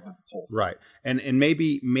catalog than the whole thing. Right. And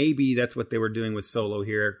maybe that's what they were doing with Solo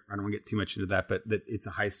here. I don't want to get too much into that, but that it's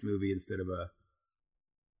a heist movie instead of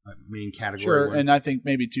main category. Sure, one. and I think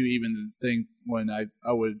maybe too, even the thing when I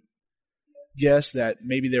would guess that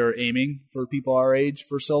maybe they were aiming for people our age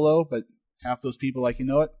for Solo, but half those people like, you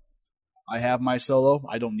know what? I have my Solo.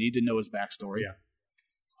 I don't need to know his backstory.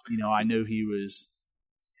 Yeah. I knew he was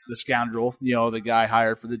the scoundrel, the guy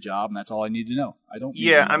hired for the job, and that's all I need to know. I don't. Need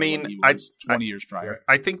to know he was 20 years prior.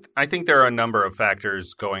 I think there are a number of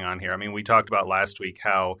factors going on here. I mean, we talked about last week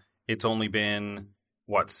how it's only been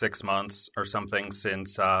 6 months or something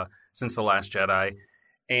since The Last Jedi,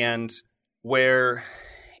 and where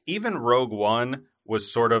even Rogue One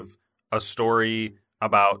was sort of a story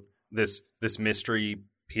about this mystery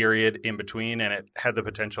period in between, and it had the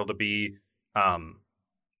potential to be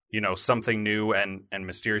something new and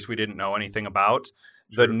mysterious we didn't know anything about.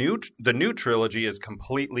 True. The new trilogy is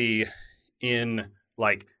completely in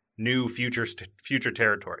new future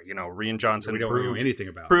territory. Rian Johnson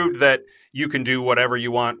proved that you can do whatever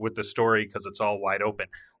you want with the story because it's all wide open.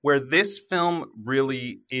 Where this film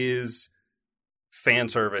really is fan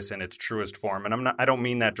service in its truest form, and I don't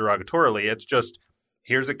mean that derogatorily. It's just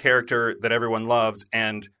here's a character that everyone loves,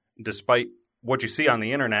 and despite what you see on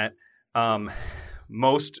the internet,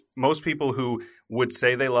 most people who would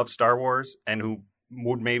say they love Star Wars and who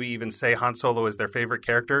would maybe even say Han Solo is their favorite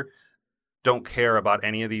character don't care about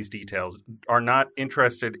any of these details, are not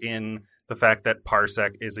interested in the fact that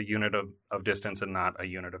parsec is a unit of distance and not a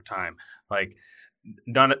unit of time.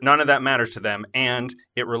 None of that matters to them, and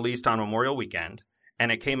it released on Memorial Weekend,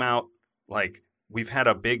 and it came out we've had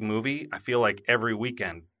a big movie, I feel like, every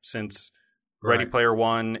weekend since Ready Player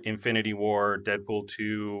One, Infinity War, Deadpool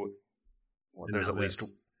 2. Well,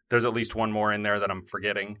 there's at least one more in there that I'm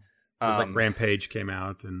forgetting. Rampage came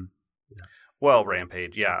out, and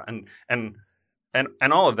Rampage, yeah, and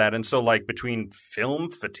all of that, and so between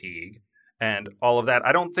film fatigue and all of that,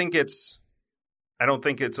 I don't think it's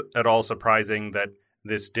at all surprising that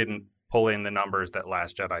this didn't pull in the numbers that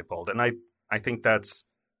Last Jedi pulled, and I think that's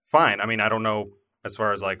fine. I mean, I don't know as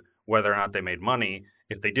far as whether or not they made money.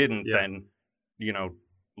 If they didn't, then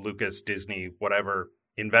Lucas, Disney, whatever,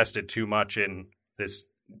 invested too much in this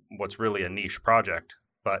what's really a niche project.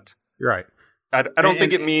 But right. I don't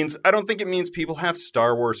think it means people have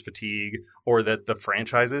Star Wars fatigue or that the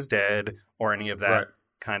franchise is dead or any of that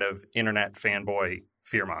kind of internet fanboy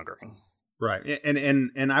fear mongering. Right.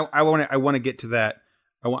 And I want to get to that.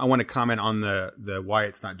 I want to comment on the why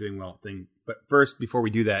it's not doing well thing. But first, before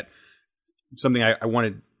we do that, something I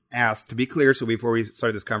want to ask to be clear. So before we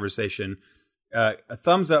start this conversation, a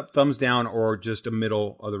thumbs up, thumbs down, or just a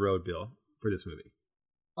middle of the road, Bill, for this movie?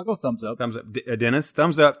 I'll go thumbs up. Thumbs up. Dennis,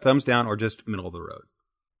 thumbs up, thumbs down, or just middle of the road?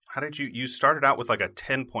 How did you started out with a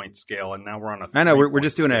 10-point scale, and now we're on a 3-point I know, we're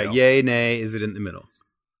just doing scale. A yay, nay, is it in the middle?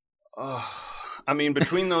 I mean,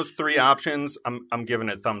 between those three options, I'm giving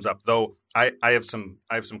it thumbs up, though I have some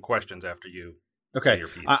questions after you say your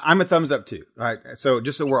piece. I'm a thumbs up too. All right. So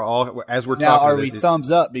just so we're all, as we're now, talking, are we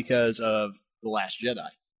thumbs up because of The Last Jedi?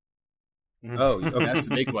 Oh, okay. That's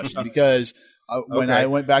the big question. Because when I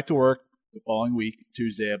went back to work the following week,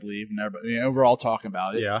 Tuesday, I believe, and everybody, we're all talking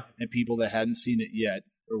about it. Yeah. And people that hadn't seen it yet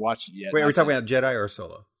or watched it yet. Wait, are we talking about Jedi or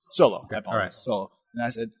Solo? Solo. Okay. I apologize. All right. Solo.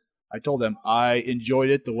 And I told them I enjoyed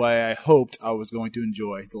it the way I hoped I was going to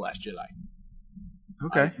enjoy The Last Jedi.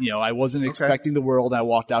 Okay. I wasn't expecting the world. I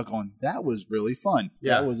walked out going, that was really fun.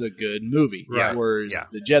 Yeah. That was a good movie. Right. Whereas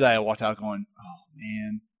the Jedi, I walked out going, oh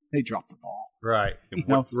man, they dropped the ball. Right.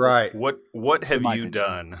 Right. What have you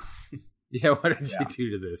done? Yeah. What did you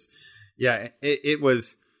do to this? Yeah. It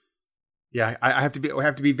was. Yeah. I have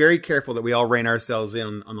to be very careful that we all rein ourselves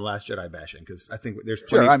in on The Last Jedi bashing, because I think there's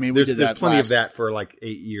plenty. Sure. I mean, there's plenty of that for 8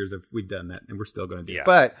 years if we've done that, and we're still going to do it.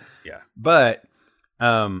 But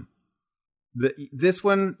this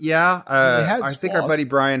one, I think our buddy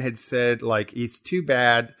Brian had said it's too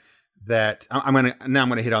bad that I'm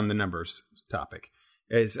gonna hit on the numbers topic.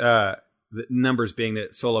 Is the numbers being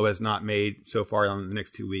that Solo has not made so far on the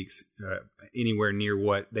next 2 weeks anywhere near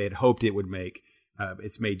what they had hoped it would make.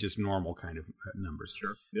 It's made just normal kind of numbers.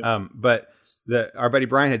 Sure. Yep. But our buddy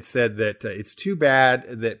Brian had said that it's too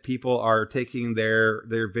bad that people are taking their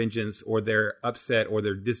vengeance or their upset or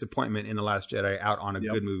their disappointment in The Last Jedi out on a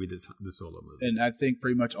good movie, the Solo movie. And I think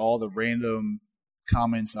pretty much all the random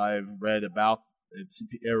comments I've read about it,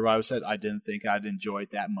 everybody said I didn't think I'd enjoy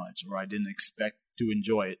it that much, or I didn't expect to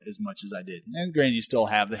enjoy it as much as I did. And granted, you still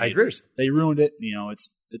have the haters. They ruined it.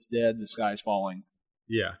 It's dead. The sky's falling.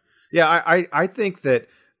 Yeah. Yeah, I think that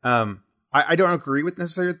I don't agree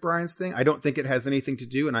necessarily with Brian's thing. I don't think it has anything to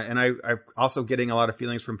do, and I'm also getting a lot of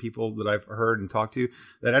feelings from people that I've heard and talked to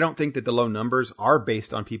that I don't think that the low numbers are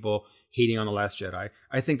based on people hating on The Last Jedi.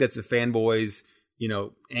 I think that's the fanboys,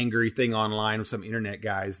 angry thing online with some internet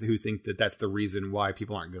guys who think that that's the reason why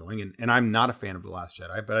people aren't going. And I'm not a fan of The Last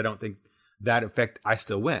Jedi, but I don't think that effect, I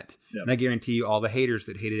still went. Yep. And I guarantee you all the haters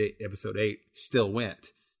that hated episode 8 still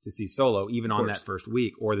went to see Solo, even on that first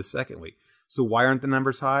week or the second week. So why aren't the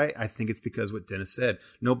numbers high? I think it's because what Dennis said.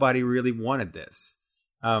 Nobody really wanted this.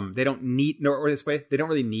 They don't need, or this way, they don't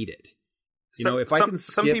really need it. If I can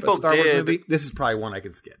skip a Star Wars movie, this is probably one I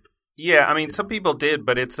can skip. Yeah, I mean, some people did,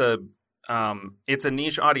 but it's a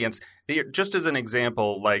niche audience. Just as an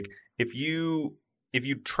example, like if you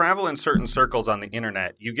travel in certain circles on the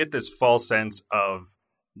internet, you get this false sense of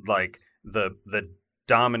like the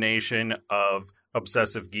domination of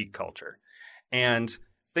obsessive geek culture. And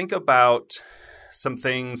think about some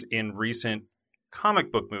things in recent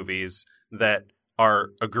comic book movies that are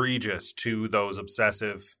egregious to those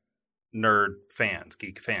obsessive nerd fans,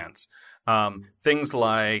 geek fans. Things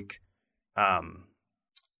like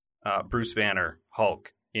Bruce Banner,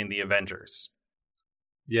 Hulk in the Avengers.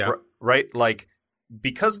 Yeah. Right? Like,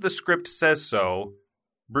 because the script says so,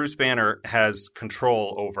 Bruce Banner has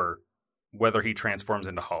control over whether he transforms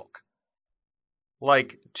into Hulk.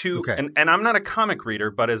 Like, and I'm not a comic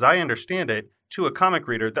reader, but as I understand it, to a comic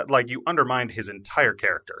reader, that like you undermined his entire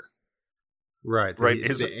character. Right. Right.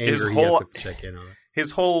 His whole, he has to check in on it.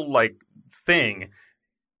 His whole like thing,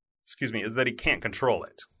 is that he can't control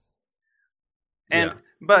it. And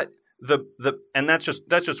but and that's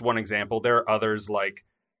just one example. There are others like,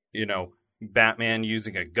 Batman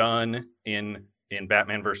using a gun in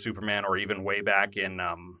Batman vs Superman, or even way back in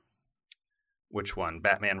which one?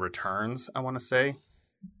 Batman Returns, I want to say.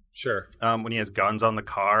 Sure. When he has guns on the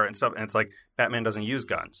car and stuff, and it's like Batman doesn't use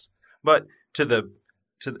guns. But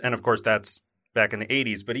and of course that's back in the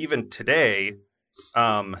 80s, but even today,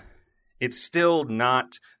 it's still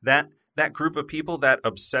not that group of people, that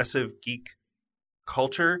obsessive geek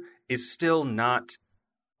culture is still not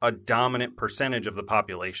a dominant percentage of the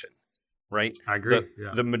population, right? I agree.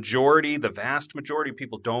 The vast majority of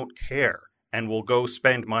people don't care and will go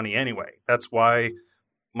spend money anyway. That's why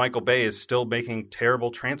Michael Bay is still making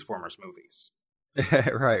terrible Transformers movies.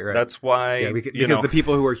 Right. That's why because the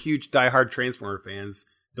people who are huge diehard Transformer fans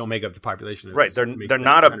don't make up the population. Right. They're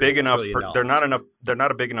not a big enough. They're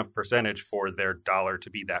not a big enough percentage for their dollar to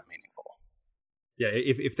be that meaningful. Yeah.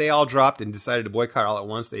 If they all dropped and decided to boycott all at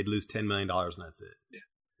once, they'd lose $10 million, and that's it.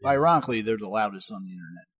 Yeah. Ironically, they're the loudest on the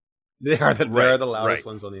internet. They are the loudest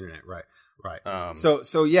ones on the internet. Right.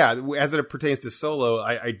 So yeah, as it pertains to Solo,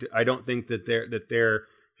 I don't think that their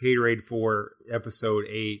haterade for episode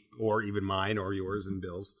 8 or even mine or yours and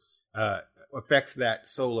Bill's affects that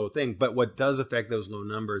Solo thing. But what does affect those low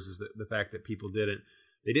numbers is the fact that people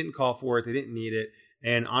didn't call for it, they didn't need it.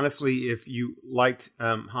 And honestly, if you liked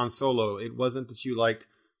Han Solo, it wasn't that you liked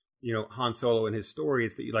Han Solo and his story;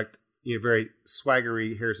 it's that you liked very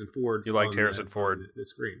swaggery Harrison Ford. You liked Harrison Ford, the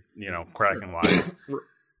screen, cracking wise.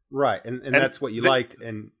 Right, and that's what you liked,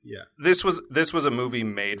 and this was a movie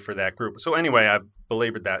made for that group. So anyway, I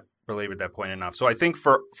belabored that point enough. So I think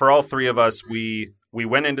for all three of us, we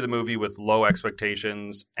went into the movie with low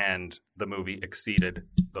expectations, and the movie exceeded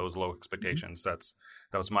those low expectations. That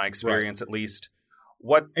was my experience, at least.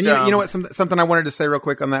 What and you know what? Something I wanted to say real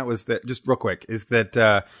quick on that was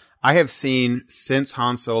that I have seen since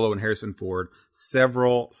Han Solo and Harrison Ford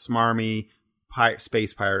several smarmy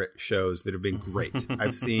space pirate shows that have been great.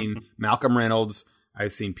 I've seen Malcolm Reynolds.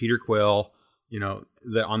 I've seen Peter Quill.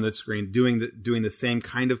 On the screen doing the same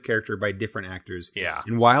kind of character by different actors. Yeah.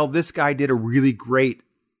 And while this guy did a really great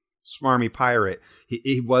smarmy pirate,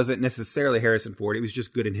 he wasn't necessarily Harrison Ford. He was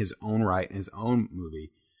just good in his own right in his own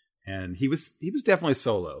movie, and he was definitely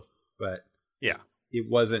Solo. But yeah, it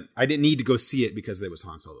wasn't. I didn't need to go see it because it was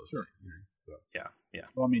Han Solo. Sure. So yeah.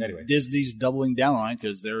 Well, I mean, anyway. Disney's doubling down on it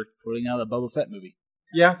because they're putting out a Boba Fett movie.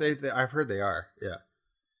 Yeah, I've heard they are. Yeah.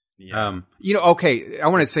 Okay. I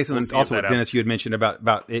want to say something also what Dennis, you had mentioned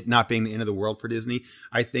about it not being the end of the world for Disney.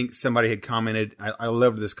 I think somebody had commented, I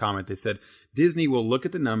loved this comment. They said, Disney will look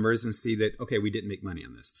at the numbers and see that, okay, we didn't make money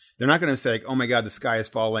on this. They're not going to say, like, oh my God, the sky is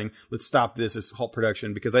falling. Let's stop this whole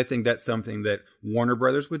production, because I think that's something that Warner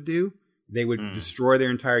Brothers would do. They would destroy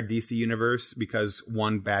their entire DC universe because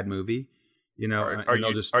one bad movie,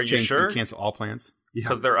 they'll just change and cancel all plans.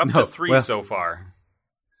 Because they're up to 3 so far.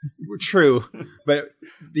 True, but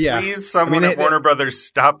yeah. Please, someone at Warner Brothers,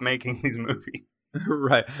 stop making these movies.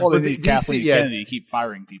 Right. Well, they need Kathleen Kennedy to keep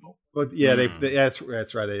firing people. But yeah, that's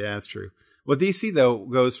right. Yeah, that's true. Well, DC though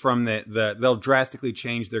goes from they'll drastically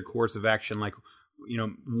change their course of action. Like,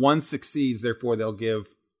 one succeeds, therefore they'll give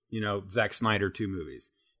Zack Snyder 2 movies,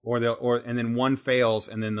 and then one fails,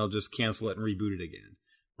 and then they'll just cancel it and reboot it again.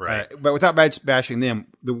 Right. But without bashing them,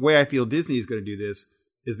 the way I feel Disney is going to do this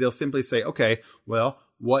is they'll simply say, okay, well,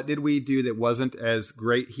 what did we do that wasn't as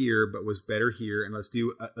great here but was better here? And let's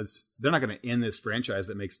do. They're not going to end this franchise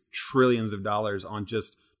that makes trillions of dollars on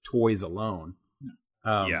just toys alone.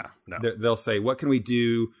 No. They'll say, what can we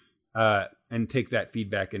do, and take that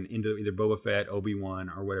feedback and into either Boba Fett,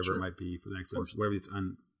 Obi-Wan, or whatever it might be for the next one, whatever these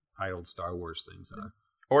untitled Star Wars things are.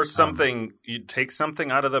 Or something. You take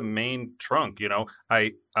something out of the main trunk. Are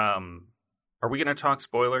we going to talk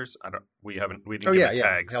spoilers? We didn't give a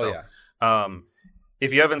tag. Hell so, yeah.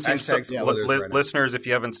 If you haven't seen listeners, if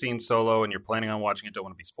you haven't seen Solo and you're planning on watching it, don't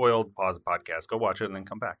want to be spoiled, pause the podcast, go watch it, and then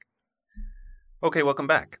come back. Okay, welcome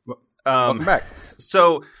back. Welcome back.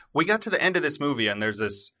 So we got to the end of this movie, and there's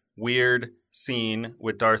this weird scene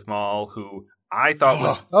with Darth Maul, who I thought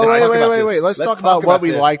was. Wait. Let's talk about what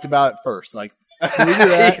we liked about it first. Like, can we do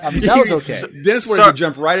that? I mean, that was okay. Dennis wanted to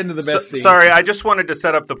jump right into the best scene. Sorry, I just wanted to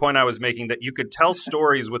set up the point I was making that you could tell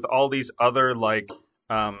stories with all these other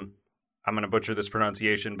I'm going to butcher this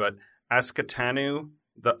pronunciation, but Askatanu,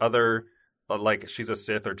 the other, she's a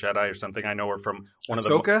Sith or Jedi or something. I know her from one of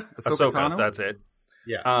the Ahsoka. That's it.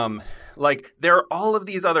 Yeah. There are all of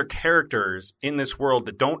these other characters in this world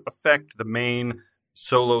that don't affect the main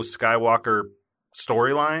Solo Skywalker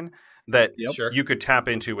storyline that you could tap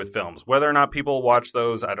into with films. Whether or not people watch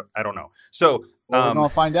those, I don't know. So we're going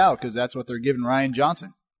to find out because that's what they're giving Ryan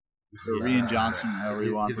Johnson. Or Rian Johnson, however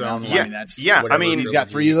you want to pronounce it. He's got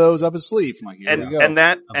 3 of those up his sleeve. Like, and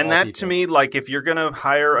that to me, like, if you're going to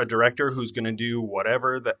hire a director who's going to do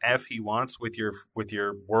whatever the F he wants with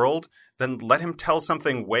your world, then let him tell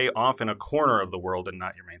something way off in a corner of the world and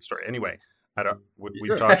not your main story. Anyway,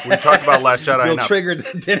 we've talked about Last Jedi. We'll trigger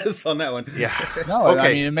Dennis on that one. Yeah. No, okay.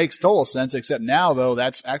 I mean, it makes total sense, except now, though,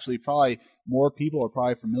 that's actually probably more people are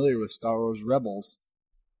probably familiar with Star Wars Rebels.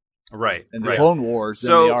 Right. And the Clone Wars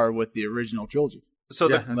than they are with the original trilogy.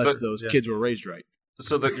 Unless those kids were raised right.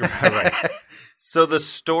 So right. So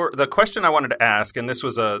the question I wanted to ask, and this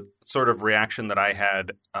was a sort of reaction that I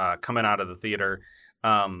had coming out of the theater,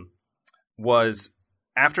 was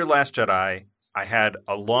after Last Jedi, I had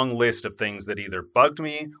a long list of things that either bugged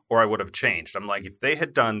me or I would have changed. I'm like, if they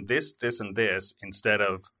had done this, this, and this instead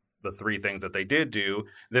of the 3 things that they did do,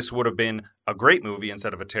 this would have been a great movie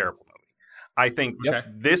instead of a terrible movie. I think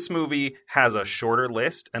this movie has a shorter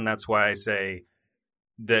list, and that's why I say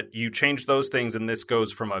that you change those things, and this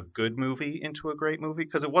goes from a good movie into a great movie,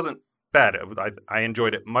 because it wasn't bad. I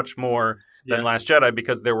enjoyed it much more than Last Jedi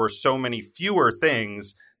because there were so many fewer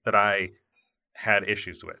things that I had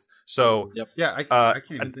issues with. So I can't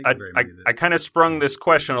even think of very many. I kind of sprung this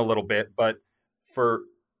question a little bit, but for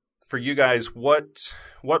you guys, what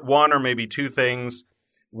 1 or maybe 2 things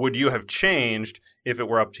would you have changed if it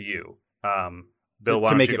were up to you? Bill,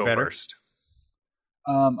 why don't you go first?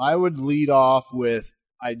 I would lead off with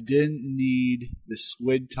I didn't need the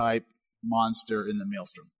squid type monster in the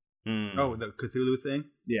Maelstrom. Oh, the Cthulhu thing?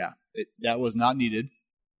 Yeah, that was not needed.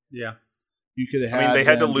 Yeah. You could have had. I mean, they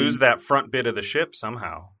had to lose that front bit of the ship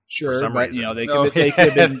somehow. Sure, for some but reason. They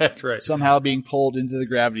could have been somehow being pulled into the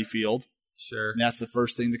gravity field. Sure. And that's the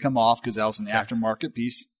first thing to come off because that was an aftermarket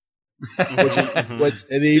piece. Which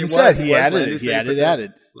and they even said he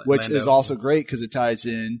added, which is also great because it ties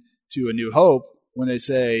in to A New Hope when they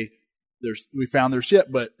say we found their ship,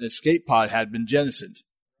 but the escape pod had been jettisoned.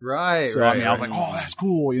 Right. So I was like, oh, that's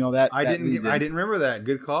cool. I didn't remember that.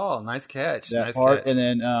 Good call. Nice catch. That part, and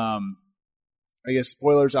then I guess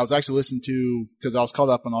spoilers. I was actually listening to because I was caught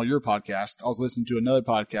up on all your podcasts. I was listening to another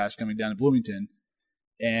podcast coming down to Bloomington,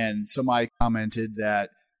 and somebody commented that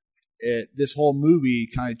this whole movie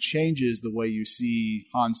kind of changes the way you see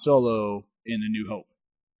Han Solo in A New Hope.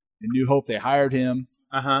 In New Hope, they hired him.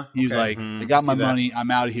 He's like, I got my money. I'm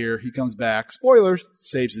out of here. He comes back. Spoilers.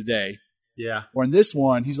 Saves the day. Yeah. Or in this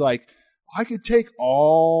one, he's like, I could take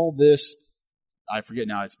all this. I forget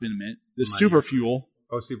now. It's been a minute. This super fuel.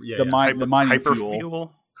 Oh, super. Yeah. The mining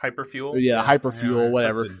fuel. Hyperfuel. Yeah, hyperfuel,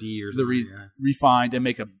 whatever. Refined and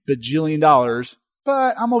make $1 bajillion.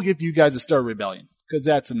 But I'm going to give you guys a Star Rebellion. Because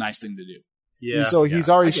that's a nice thing to do. Yeah. And so he's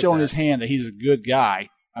already shown his hand that he's a good guy.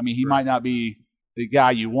 I mean, he might not be the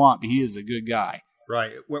guy you want, but he is a good guy.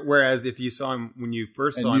 Right. Whereas if you saw him when you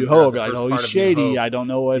first saw him, New Hope, I know he's shady. I don't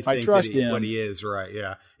know if I trust him. What he is, right?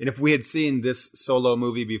 Yeah. And if we had seen this Solo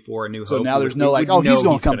movie before A New Hope, so now there's no he's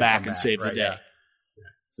going to come back and save the day. Yeah.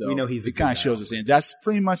 So we know it kind of shows his hand. That's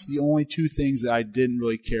pretty much the only 2 things that I didn't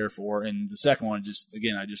really care for, and the second one I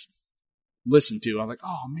just listened to. I was like,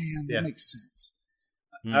 oh man, that makes sense.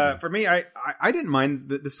 For me, I didn't mind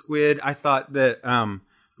the squid. I thought that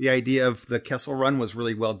the idea of the Kessel Run was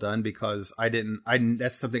really well done because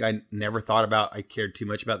that's something I never thought about. I cared too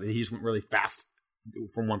much about that. He just went really fast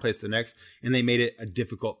from one place to the next, and they made it a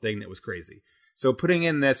difficult thing that was crazy. So putting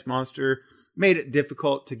in this monster made it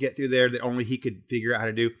difficult to get through there that only he could figure out how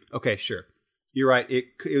to do. Okay, sure. You're right. It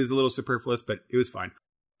was a little superfluous, but it was fine.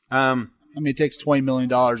 I mean, it takes $20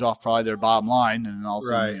 million off probably their bottom line, and also,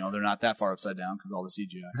 they're not that far upside down because all the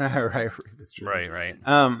CGI. Right. That's true. Right.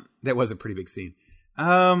 That was a pretty big scene.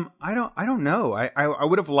 I don't know. I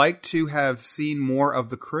would have liked to have seen more of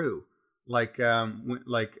the crew. Like the,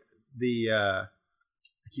 I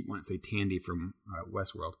keep wanting to say Tandy from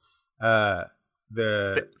Westworld.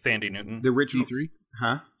 Thandie Newton. The original T3?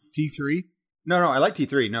 Huh? T3? No, I like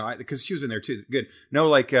T3. No, because she was in there too. Good. No,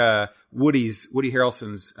 like Woody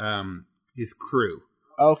Harrelson's his crew.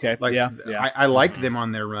 Okay. Like, yeah. I liked them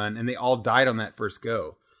on their run, and they all died on that first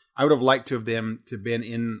go. I would have liked to have them to been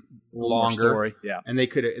in longer, story. Yeah, and they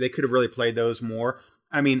could have really played those more.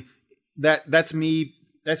 I mean, that's me.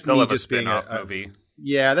 That's me just being a movie.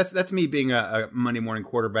 Yeah, that's me being a Monday morning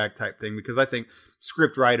quarterback type thing, because I think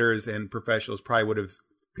script writers and professionals probably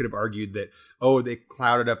could have argued that, they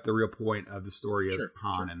clouded up the real point of the story of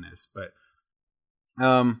Han in this. But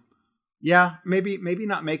maybe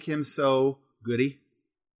not make him so goody.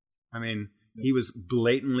 I mean, he was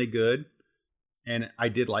blatantly good, and I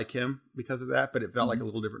did like him because of that, but it felt like a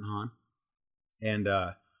little different Han. And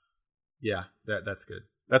that's good.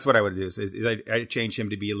 That's what I would do. Is I change him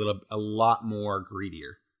to be a lot more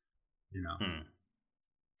greedier.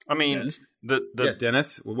 I mean, Dennis?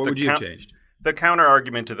 Dennis. What would you have changed? The counter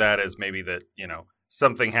argument to that is maybe that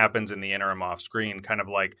something happens in the interim off screen, kind of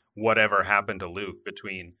like whatever happened to Luke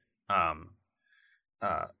between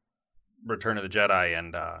Return of the Jedi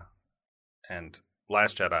and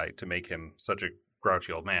Last Jedi to make him such a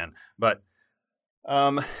grouchy old man. But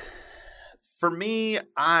for me,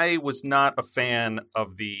 I was not a fan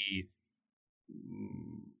of the.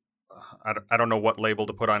 I don't know what label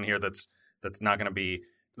to put on here. That's not going to be.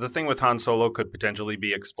 The thing with Han Solo could potentially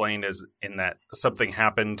be explained as in that something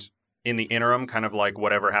happened in the interim, kind of like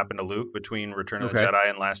whatever happened to Luke between Return of the Jedi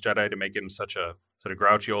and Last Jedi to make him such a sort of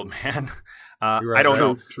grouchy old man. I don't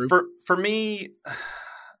know. True. For me,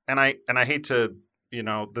 and I hate to,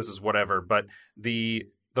 this is whatever, but the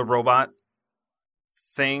robot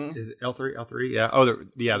thing is it L3? Yeah. Oh, the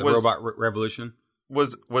robot revolution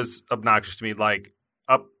was obnoxious to me. Like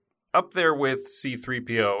up there with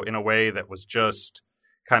C-3PO in a way that was just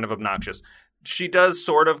kind of obnoxious. She does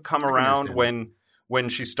sort of come around when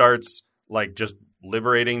she starts like just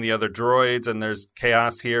liberating the other droids, and there's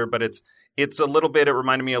chaos here, but it's a little bit. It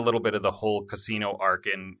reminded me a little bit of the whole casino arc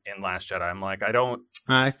in Last Jedi. I'm like,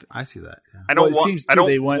 I see that. Yeah. I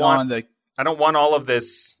don't want all of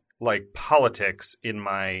this like politics in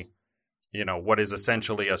my, what is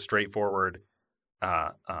essentially a straightforward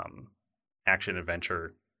action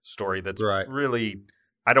adventure story. That's really.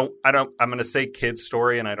 I'm going to say kid's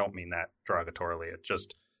story, and I don't mean that derogatorily. It's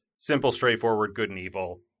just simple, straightforward, good and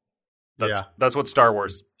evil. That's what Star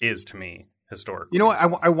Wars is to me historically. You know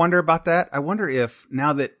what? I wonder about that. I wonder if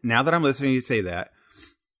now that I'm listening to you say that,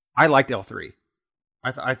 I liked L3.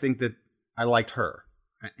 I think that I liked her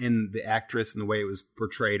and the actress and the way it was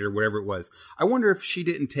portrayed or whatever it was. I wonder if she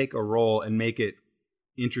didn't take a role and make it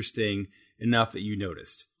interesting enough that you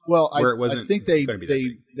noticed. Well, I think they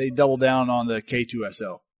double down on the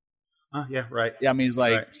K2SO. Yeah, right. Yeah, I mean, it's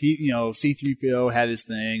like C-3PO had his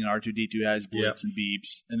thing, R2-D2 had his blips and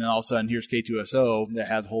beeps, and then all of a sudden here's K2SO that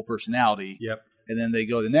has a whole personality. Yep. And then they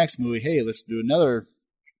go to the next movie, hey, let's do another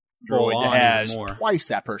droid that has twice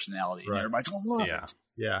that personality. Right. And everybody's going to love it.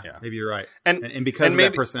 Yeah, maybe you're right. And because of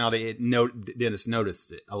that personality, Dennis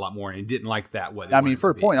noticed it a lot more, and he didn't like that. For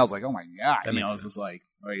a point, I was like, oh my God. It's just like,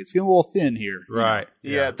 it's getting a little thin here. Right.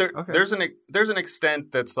 Yeah. There's an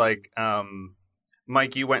extent that's like,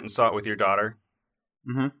 Mike, you went and saw it with your daughter,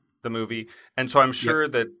 the movie. And so I'm sure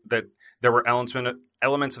that there were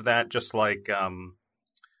elements of that, just like,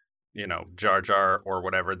 Jar Jar or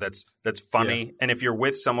whatever, that's funny. Yeah. And if you're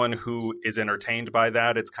with someone who is entertained by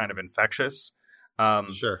that, it's kind of infectious.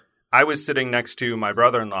 Sure. I was sitting next to my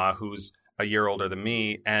brother-in-law, who's a year older than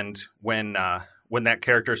me. And when that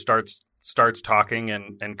character starts talking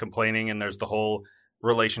and complaining, and there's the whole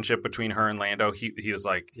relationship between her and Lando, he was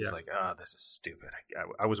like, this is stupid.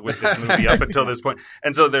 I was with this movie up until this point.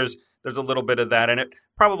 And so there's a little bit of that, and it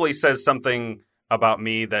probably says something about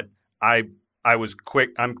me that I'm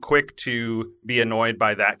quick to be annoyed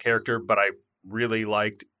by that character, but I really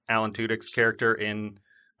liked Alan Tudyk's character in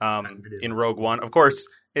Rogue One. Of course,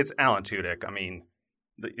 it's Alan Tudyk. I mean,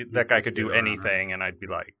 that guy could do anything, and I'd be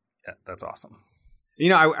like, yeah, that's awesome.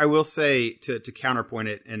 I will say to counterpoint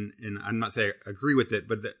it, and I'm not saying I agree with it,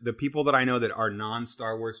 but the people that I know that are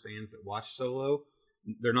non-Star Wars fans that watch Solo,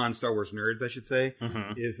 they're non-Star Wars nerds, I should say,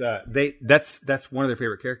 is that's one of their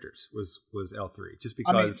favorite characters was L3, just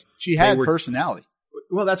because she had personality.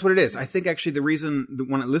 Well, that's what it is. I think actually the reason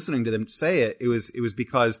when listening to them say it was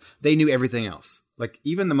because they knew everything else. Like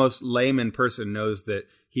even the most layman person knows that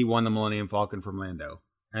he won the Millennium Falcon from Lando,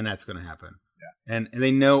 and that's going to happen. Yeah, and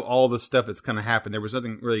they know all the stuff that's going to happen. There was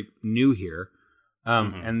nothing really new here,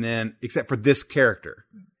 and then except for this character.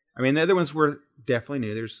 I mean, the other ones were definitely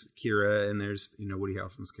new. There's Kira and there's Woody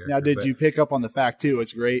Harrelson's character. Now, did you pick up on the fact too?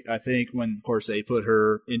 It's great. I think when, of course, they put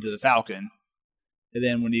her into the Falcon. And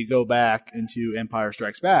then when you go back into Empire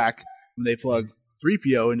Strikes Back, when they plug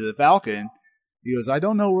 3PO into the Falcon, he goes, "I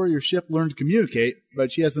don't know where your ship learned to communicate,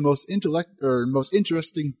 but she has the most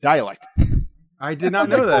interesting dialect." I did not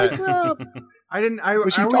know that. Crap. I didn't.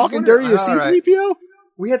 Was she talking dirty to C-3PO?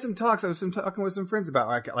 We had some talks. I was talking with some friends about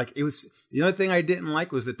like it was the only thing I didn't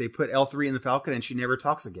like was that they put L3 in the Falcon and she never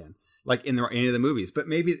talks again, like in any of the movies. But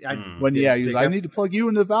maybe I need to plug you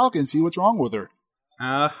into the Falcon, see what's wrong with her.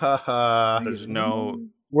 There's no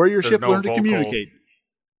where your ship learned to communicate.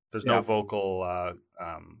 There's no vocal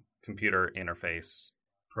computer interface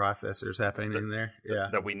processors happening in there. Yeah,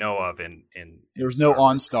 that we know of. In there's no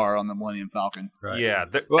OnStar on the Millennium Falcon. Right. Yeah,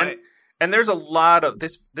 and there's a lot of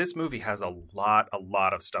this movie has a lot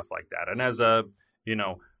of stuff like that. And as a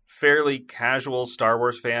fairly casual Star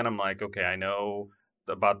Wars fan, I'm like, okay, I know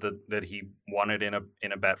about that he won it in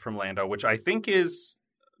a bet from Lando, which I think is,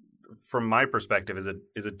 from my perspective,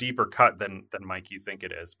 is a deeper cut than Mike you think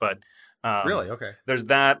it is. But really, okay. There's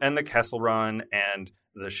that and the Kessel Run, and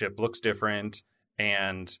the ship looks different,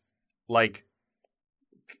 and like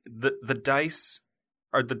the dice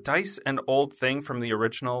are the dice an old thing from the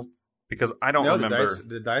original? Because I don't remember.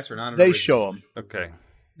 The dice are not. They show them. Okay.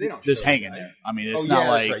 They don't just hanging there. I mean, it's not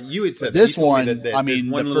like right. You had said this one. I mean,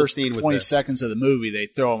 the first 20 seconds of the movie, they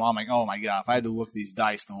throw them. I'm like, oh my god! If I had to look at these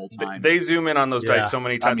dice the whole time, they zoom in on those dice so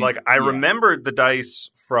many times. I remembered the dice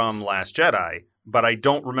from Last Jedi, but I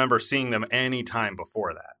don't remember seeing them any time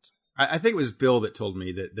before that. I think it was Bill that told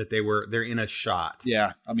me that they're in a shot.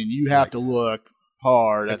 Yeah, I mean, you have to look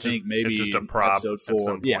hard. I think maybe it's just a prop. Episode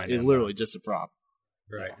 4. Yeah, it's literally just a prop.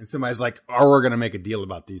 Right, and somebody's like, "Oh, we're going to make a deal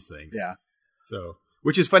about these things." Yeah. So,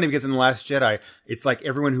 which is funny because in The Last Jedi, it's like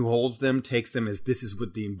everyone who holds them takes them as this is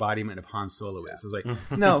what the embodiment of Han Solo is. It was like,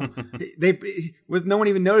 no, no one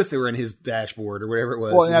even noticed they were in his dashboard or whatever it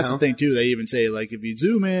was. Well, and that's the thing too. They even say like if you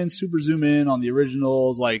super zoom in on the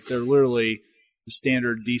originals, like they're literally the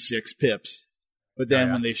standard D6 pips. But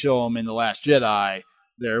then when they show them in The Last Jedi,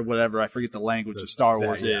 they're whatever, I forget the language of Star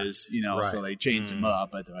Wars is, so they change them up.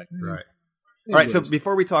 But they're like, right. All right, so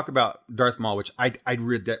before we talk about Darth Maul, which I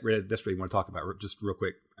read this way, want to talk about just real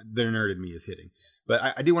quick. The nerd in me is hitting, but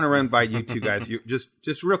I do want to run by you two guys. You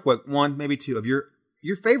just real quick, one maybe two of your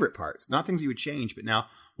favorite parts, not things you would change, but now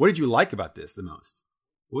what did you like about this the most?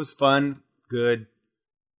 What was fun, good?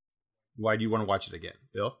 Why do you want to watch it again,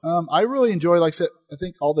 Bill? I really enjoy, like I said, I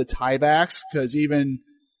think all the tiebacks because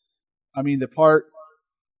the part.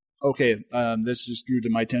 Okay, this just drew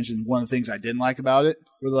to my attention. One of the things I didn't like about it,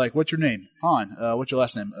 were like, "What's your name, Han? What's your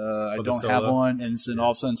last name? I don't have one." And then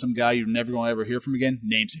all of a sudden, some guy you're never going to ever hear from again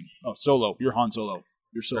names him. Oh, Solo. You're Han Solo.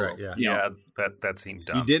 You're Solo. Right, yeah, that seemed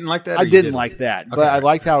dumb. You didn't like that? I didn't like that, but I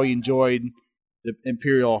liked how he enjoyed the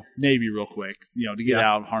Imperial Navy real quick, to get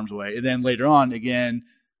out of harm's way. And then later on, again,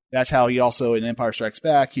 that's how he also in Empire Strikes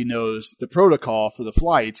Back, he knows the protocol for the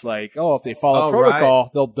flights. Like, if they follow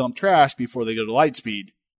protocol, they'll dump trash before they go to light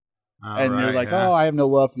speed. And you're like, I have no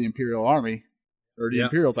love for the Imperial Army or the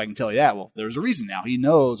Imperials. I can tell you that. Well, there's a reason now. He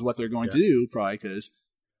knows what they're going to do, probably because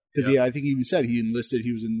I think he even said he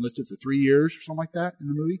was enlisted for 3 years or something like that in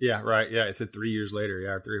the movie. Yeah, right. Yeah, it said 3 years later.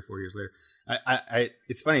 Yeah, or 3 or 4 years later.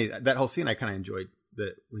 It's funny that whole scene. I kind of enjoyed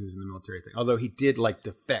that when he was in the military thing. Although he did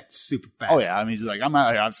defect super fast. Oh yeah, I mean he's like, I'm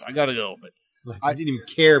out. I gotta go. But I didn't even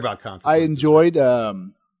care about consequences. I enjoyed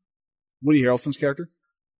Woody Harrelson's character.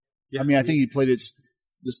 Yeah, I mean, I think he played it.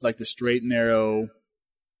 Just like the straight and narrow,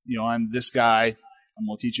 I'm this guy. I'm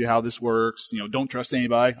going to teach you how this works. Don't trust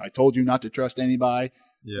anybody. I told you not to trust anybody.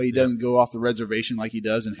 Yep, but he doesn't go off the reservation like he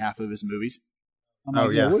does in half of his movies. I'm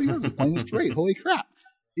like, what are you playing straight? Holy crap.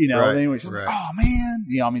 Right, and anyways, I'm like, oh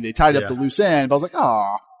man. They tied up the loose end, but I was like,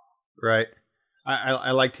 oh. Right.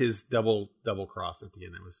 I liked his double cross at the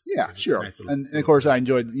end. That was sure. Nice and of course I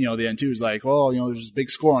enjoyed, the end too. It's like, there's this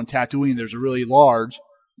big score on Tatooine. There's a really large,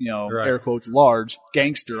 air quotes, large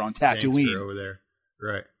gangster on Tatooine. Gangster over there.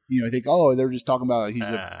 Right. I think, they're just talking about he's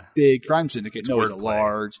a big crime syndicate. No, he's a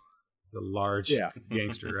large. He's a large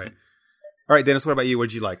gangster, right? All right, Dennis, what about you? What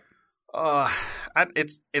did you like?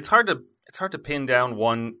 It's hard to pin down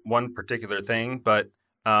one particular thing, but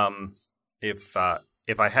if I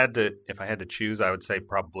had to choose, I would say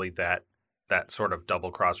probably that sort of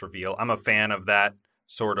double cross reveal. I'm a fan of that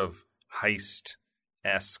sort of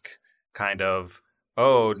heist-esque kind of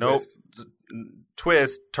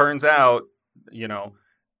twist. Turns out,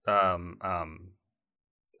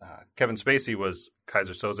 Kevin Spacey was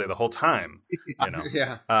Kaiser Soze the whole time.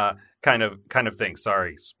 Yeah. Kind of thing.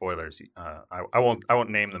 Sorry, spoilers. I won't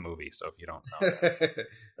name the movie. So if you don't know,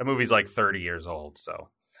 the movie's like 30 years old. So,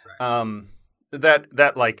 right.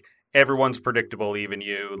 That like everyone's predictable, even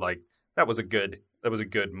you. Like that was a good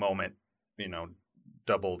moment.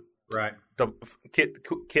 Double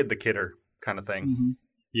kid the kidder kind of thing. Mm-hmm.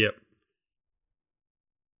 Yep.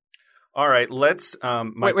 All right, let's.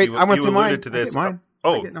 Mike, wait. I want to say mine. To this. Mine.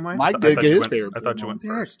 Mike did get his favorite. I thought you went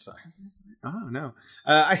first. Sorry. Oh no,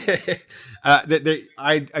 I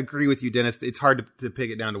agree with you, Dennis. It's hard to pick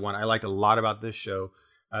it down to one. I liked a lot about this show.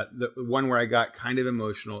 The one where I got kind of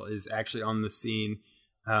emotional is actually on the scene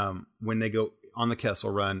when they go on the Kessel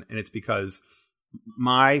Run, and it's because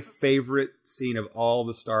my favorite scene of all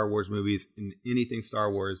the Star Wars movies and anything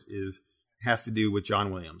Star Wars has to do with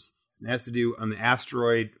John Williams. It has to do on the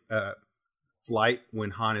asteroid flight when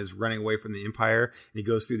Han is running away from the Empire and he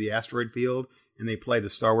goes through the asteroid field. And they play the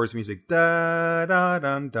Star Wars music, da da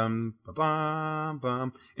dum dum ba bum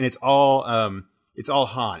bum, and it's all Han.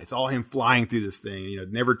 It's all him flying through this thing.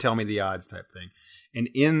 Never tell me the odds type thing. And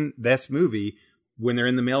in this movie, when they're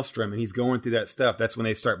in the maelstrom and he's going through that stuff, that's when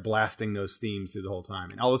they start blasting those themes through the whole time.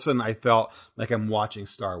 And all of a sudden, I felt like I'm watching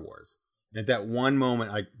Star Wars. And at that one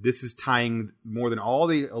moment, like this is tying more than all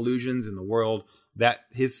the illusions in the world. That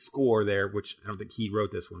his score there, which I don't think he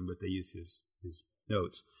wrote this one, but they used his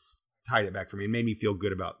notes. Tied it back for me. It made me feel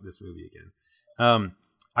good about this movie again.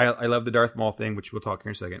 I love the Darth Maul thing, which we'll talk here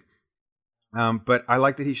in a second. But I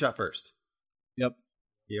like that he shot first. Yep.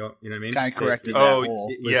 You know what I mean? Kind of corrected that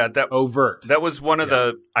whole. That overt. That was one of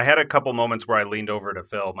the. I had a couple moments where I leaned over to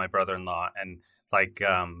Phil, my brother-in-law, and like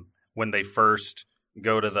when they first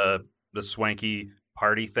go to the swanky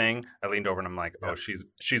party thing, I leaned over and I'm like, oh,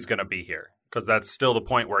 she's gonna be here, because that's still the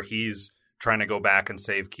point where he's trying to go back and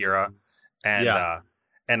save Kira, and.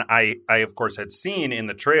 And I, of course, had seen in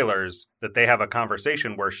the trailers that they have a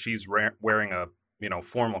conversation where she's wearing a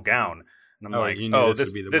formal gown, and I'm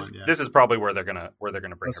this is probably where they're gonna bring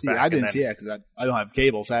her back. I didn't see it because I don't have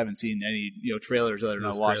cable, so I haven't seen any trailers other than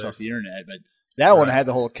I watched off the internet. But that one had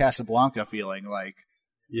the whole Casablanca feeling, like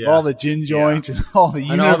all the gin joints and all the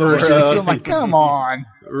universes. I'm like, come on,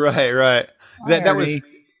 right. That was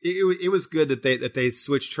it was good that they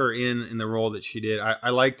switched her in the role that she did.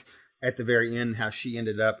 I liked. At the very end, how she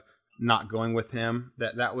ended up not going with him,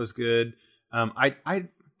 that was good. The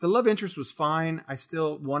love interest was fine. I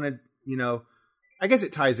still wanted, I guess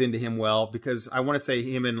it ties into him well because I want to say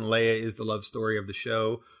him and Leia is the love story of the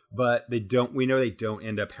show, but we know they don't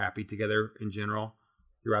end up happy together in general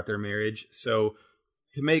throughout their marriage. So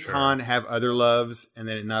to make Han have other loves and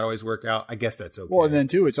then it not always work out, I guess that's okay. Well, and then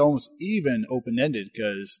too, it's almost even open-ended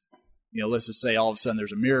because. Let's just say all of a sudden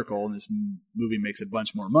there's a miracle and this movie makes a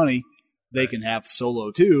bunch more money. They can have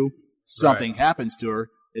Solo too. Something happens to her,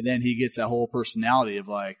 and then he gets that whole personality of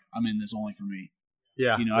like, I'm in this only for me.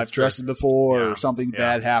 Yeah, I've trusted before, or something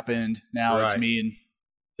bad happened. Now it's me and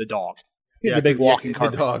the dog. The big walking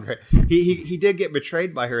carpet. The dog. Right. He did get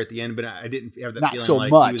betrayed by her at the end, but I didn't have that Not feeling so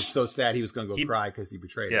like much. He was so sad he was going to go cry because he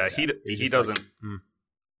betrayed her. Yeah, he doesn't.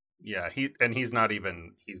 Yeah, he's not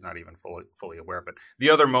even fully aware of it.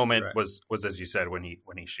 The other moment was as you said when he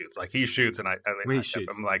shoots. Like he shoots and I'm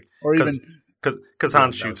like, or even because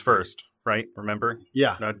Han shoots first, right? Remember?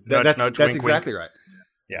 Yeah, that's wink, exactly wink. right.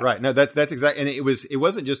 Yeah. Right. No, that's exactly, and it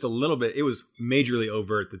wasn't just a little bit. It was majorly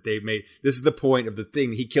overt that they made. This is the point of the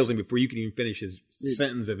thing. He kills him before you can even finish his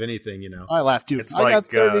sentence of anything. I laughed too. I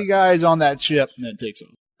got 30 guys on that ship, and then takes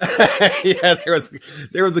them. Yeah,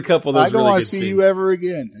 there was a couple of those. I don't want to see you ever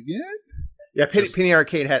again. Yeah, Penny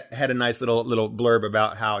Arcade had a nice little blurb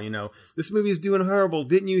about how this movie is doing horrible.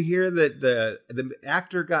 Didn't you hear that the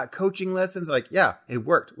actor got coaching lessons? Like, yeah, it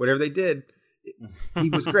worked. Whatever they did, he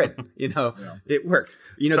was great. It worked.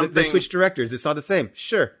 They switched directors. It's not the same.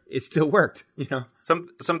 Sure, it still worked.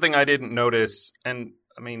 Something I didn't notice, and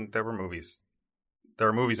I mean, there were movies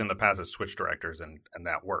in the past that switched directors and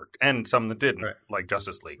that worked, and some that didn't, like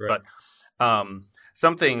Justice League. Right. But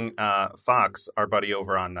something Fox, our buddy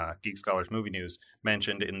over on Geek Scholars Movie News,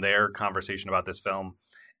 mentioned in their conversation about this film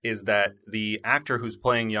is that the actor who's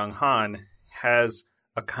playing young Han has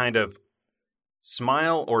a kind of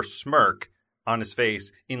smile or smirk on his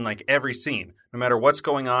face in like every scene, no matter what's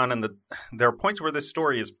going on. And there are points where this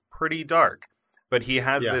story is pretty dark, but he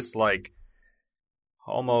has this like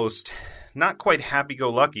almost not quite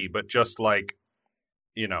happy-go-lucky, but just like,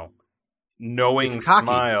 you know, knowing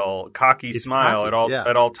cocky smile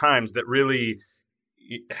at all times that really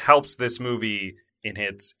helps this movie in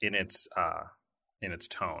its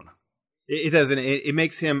tone. It doesn't. It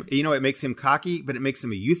makes him, it makes him cocky, but it makes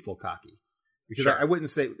him a youthful cocky. Because I wouldn't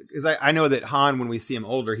say, because I know that Han, when we see him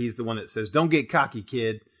older, he's the one that says, "Don't get cocky,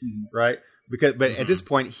 kid," right? But at this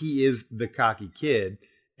point, he is the cocky kid,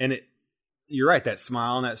 and you're right. That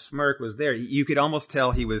smile and that smirk was there. You could almost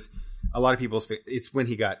tell he was. A lot of people's. It's when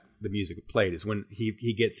he got the music played. Is when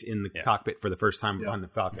he gets in the cockpit for the first time on the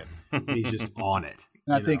Falcon. He's just on it.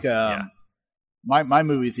 And I think my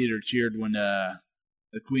movie theater cheered when the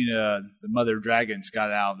Queen, the Mother of Dragons, got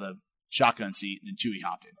out of the shotgun seat and Chewie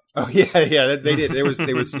hopped in. Oh yeah, they did. There was.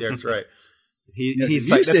 Yeah, that's right. He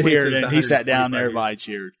sit here and he sat down there. Everybody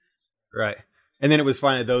cheered. Right, and then it was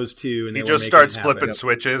finally those two, and he just starts flipping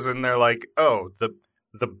switches, and they're like, "Oh,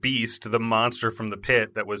 the beast, the monster from the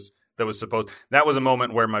pit that was supposed." That was a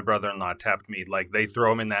moment where my brother-in-law tapped me. Like they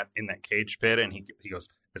throw him in that cage pit, and he goes,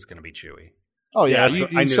 "It's going to be Chewie." Oh yeah,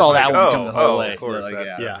 you saw that one come the whole way. Of course, like,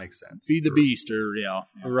 that makes sense. Feed the beast, or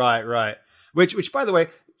Right. Which by the way,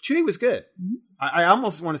 Chewie was good. I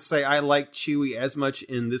almost want to say I like Chewie as much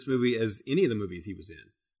in this movie as any of the movies he was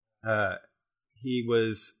in. He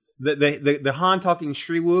was the Han talking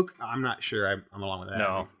Shriwook. I'm not sure I'm along with that.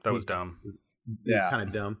 No, that was dumb. It was kind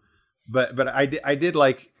of dumb. But I did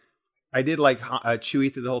like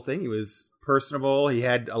Chewie through the whole thing. He was personable. He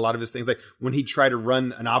had a lot of his things, like when he'd try to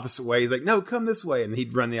run an opposite way, he's like, "No, come this way," and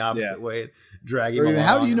he'd run the opposite way and drag him along.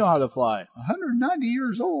 How do you know how to fly? 190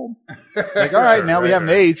 years old. It's like, all right, now we have an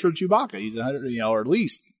age for Chewbacca. He's 100, or at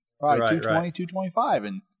least probably 220, 225,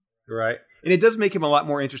 and right. And it does make him a lot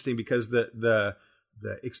more interesting because the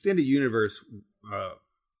extended universe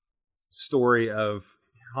story of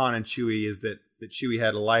Han and Chewie is that Chewie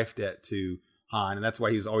had a life debt to Han, and that's why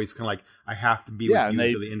he was always kind of like, "I have to be with you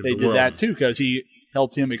until the end of the world." They did that too because he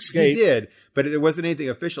helped him escape. He did, but it wasn't anything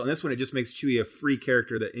official. And this one, it just makes Chewie a free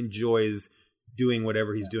character that enjoys doing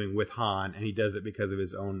whatever he's doing with Han, and he does it because of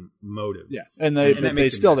his own motives. Yeah, and they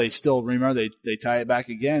still remember they tie it back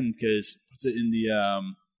again because what's it in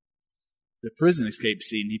the prison escape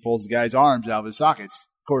scene? He pulls the guy's arms out of his sockets.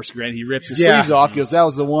 Of course, Grant, he rips his sleeves off because that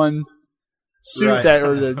was the one suit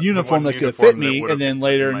or the uniform that could fit me. And then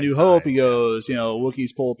later in New Hope, he goes,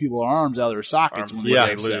 Wookiees pull people's arms out of their sockets when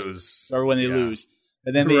they lose. Or when they lose.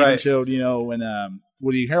 And then they even showed, when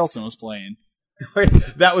Woody Harrelson was playing.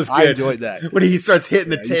 That was good. I enjoyed that. When he starts hitting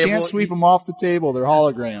the table. You can't sweep them off the table. They're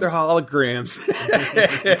holograms.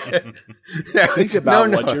 Think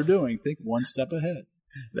about what you're doing. Think one step ahead.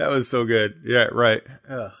 That was so good. Yeah, right.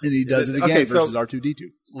 And he does it again versus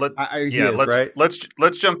R2-D2.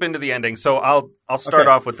 Let's jump into the ending. So I'll start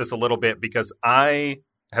off with this a little bit because I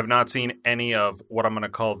have not seen any of what I'm going to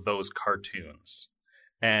call those cartoons.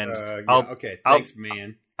 And thanks,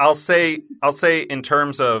 man. I'll say in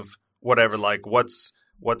terms of whatever, like what's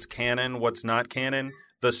canon, what's not canon.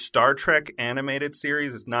 The Star Trek animated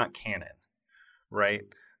series is not canon, right?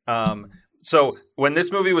 So when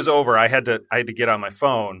this movie was over, I had to get on my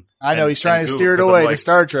phone. I know he's trying to steer it away to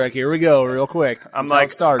Star Trek. Here we go, real quick. I'm like,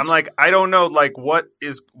 I don't know, like why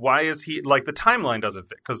is he like the timeline doesn't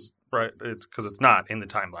fit because it's not in the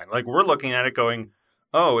timeline. Like we're looking at it going,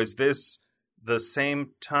 oh, is this the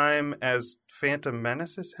same time as Phantom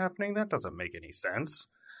Menace is happening? That doesn't make any sense.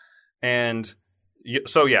 And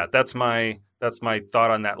so yeah, that's my thought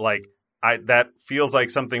on that. Like. That feels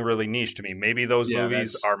like something really niche to me. Maybe those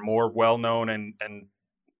movies are more well known and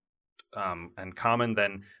common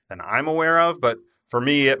than I'm aware of. But for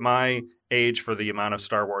me, at my age, for the amount of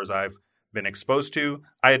Star Wars I've been exposed to,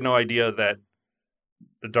 I had no idea that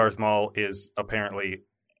Darth Maul is apparently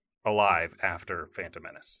alive after Phantom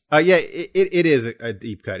Menace. It is a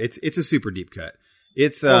deep cut. It's a super deep cut.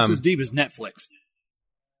 It's as deep as Netflix.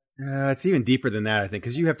 It's even deeper than that, I think,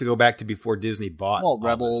 because you have to go back to before Disney bought. Well,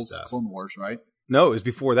 Rebels, Clone Wars, right? No, it was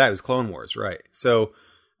before that. It was Clone Wars, right? So,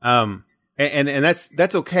 and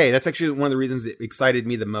that's okay. That's actually one of the reasons it excited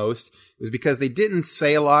me the most. It was because they didn't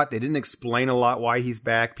say a lot. They didn't explain a lot why he's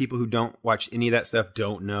back. People who don't watch any of that stuff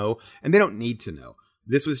don't know, and they don't need to know.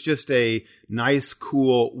 This was just a nice,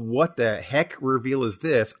 cool, what the heck reveal is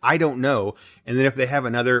this? I don't know. And then if they have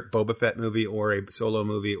another Boba Fett movie or a Solo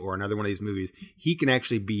movie or another one of these movies, he can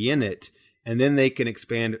actually be in it. And then they can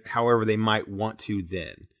expand however they might want to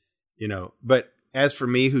then. But as for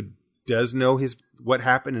me, who does know what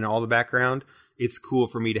happened and all the background, it's cool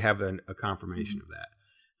for me to have a confirmation of that.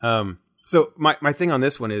 So my thing on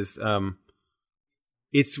this one is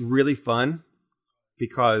it's really fun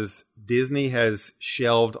because Disney has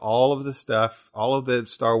shelved all of the stuff, all of the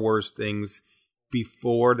Star Wars things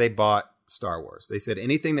before they bought Star Wars. They said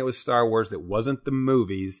anything that was Star Wars that wasn't the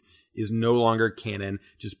movies is no longer canon.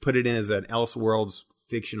 Just put it in as an Elseworlds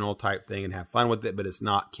fictional type thing and have fun with it, but it's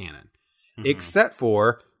not canon. Mm-hmm. Except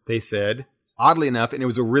for, they said, oddly enough, and it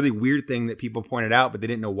was a really weird thing that people pointed out, but they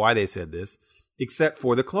didn't know why they said this, except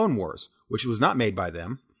for the Clone Wars, which was not made by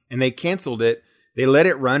them. And they canceled it. They let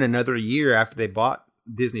it run another year after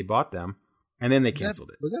Disney bought them, and then they canceled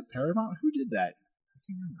it. Was that Paramount? Who did that?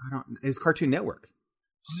 It was Cartoon Network.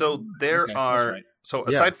 So there are... Right. So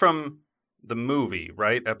aside from the movie,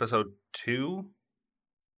 right? Episode 2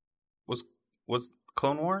 was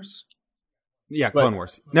Clone Wars? Yeah, Clone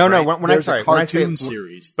Wars. No. When I say cartoon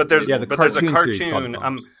series, there's a cartoon. Series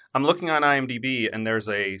I'm looking on IMDb, and there's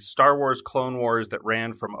a Star Wars Clone Wars that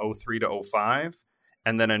ran from 03 to 05,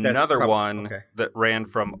 and then another one that ran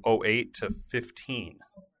from 08 to 15.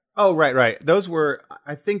 Oh, right.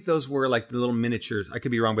 I think those were like the little miniatures. I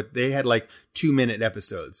could be wrong, but they had like 2-minute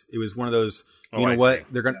episodes. It was one of those. You know what?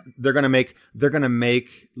 They're gonna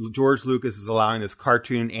make George Lucas is allowing this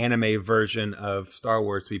cartoon anime version of Star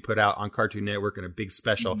Wars to be put out on Cartoon Network in a big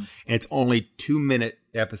special, and it's only 2-minute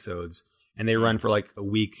episodes, and they run for like a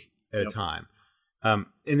week at a time. And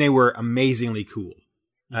they were amazingly cool.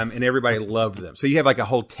 And everybody loved them. So you have like a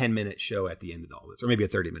whole 10-minute show at the end of all this, or maybe a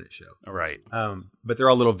 30-minute show. Right. But they're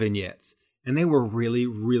all little vignettes, and they were really,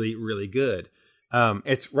 really, really good.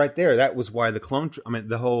 It's right there. That was why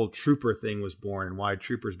the whole Trooper thing was born, and why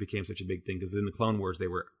Troopers became such a big thing, because in the Clone Wars they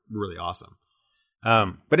were really awesome.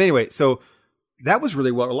 But anyway, so that was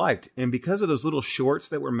really well liked, and because of those little shorts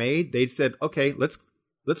that were made, they said, okay, let's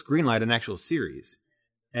greenlight an actual series.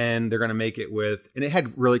 And they're going to make it and it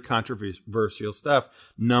had really controversial stuff.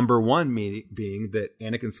 Number one being that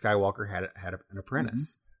Anakin Skywalker had an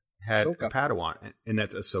apprentice, had a Padawan, and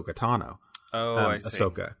that's Ahsoka Tano. Oh, I see.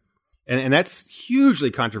 Ahsoka. And that's hugely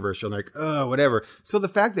controversial. And they're like, oh, whatever. So the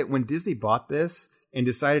fact that when Disney bought this and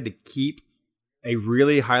decided to keep a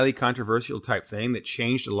really highly controversial type thing that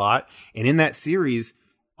changed a lot, and in that series,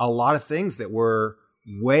 a lot of things that were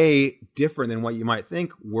way different than what you might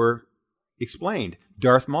think were explained.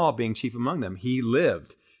 Darth Maul being chief among them. He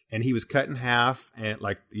lived, and he was cut in half, and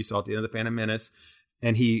like you saw at the end of the Phantom Menace,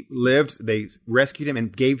 and he lived. They rescued him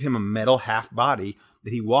and gave him a metal half body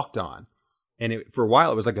that he walked on. And for a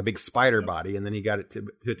while, it was like a big spider body, and then he got it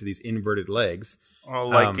to these inverted legs. Oh,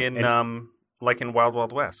 like in Wild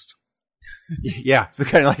Wild West. Yeah, so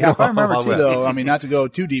kind of like if I remember too, though. I mean, not to go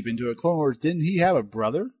too deep into it, Clone Wars. Didn't he have a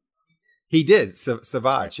brother? He did,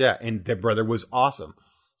 Savage. Yeah, and the brother was awesome.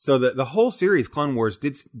 So the whole series, Clone Wars,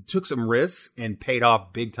 took some risks and paid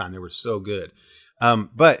off big time. They were so good.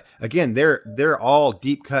 But again, they're all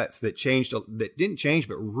deep cuts that didn't change,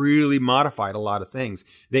 but really modified a lot of things.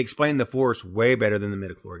 They explained the Force way better than the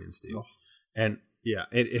midichlorians do. Oh. And yeah,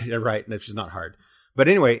 right. That's just not hard. But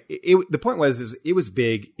anyway, the point was it was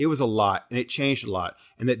big, it was a lot, and it changed a lot.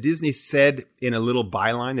 And that Disney said in a little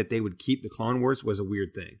byline that they would keep the Clone Wars was a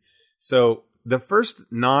weird thing. So the first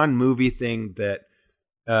non-movie thing that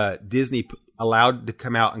Disney allowed to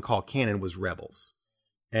come out and call canon was Rebels.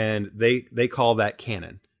 And they call that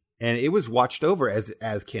canon. And it was watched over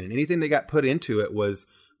as canon. Anything that got put into it was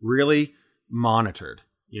really monitored.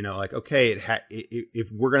 You know, like, okay, if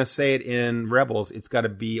we're going to say it in Rebels, it's got to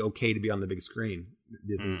be okay to be on the big screen.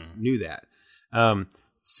 Disney knew that.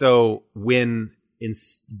 So when in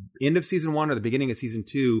end of season 1 or the beginning of season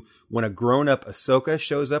 2, when a grown-up Ahsoka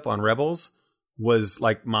shows up on Rebels, was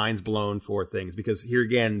like minds blown for things, because here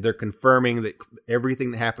again they're confirming that everything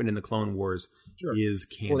that happened in the Clone Wars is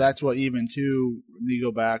canon. Well, that's what even too. When you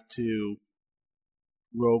go back to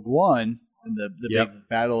Rogue One and the big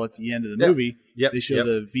battle at the end of the movie, they show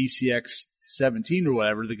the VCX-17 or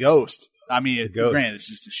whatever, the Ghost. I mean, granted, it's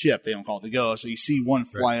just a ship; they don't call it the Ghost. So you see one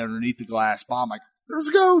fly underneath the glass bomb, like there's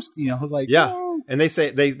a ghost. You know, it's like And they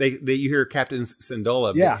say they you hear Captain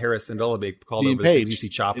Syndulla, Harris Syndulla, be called over Page, the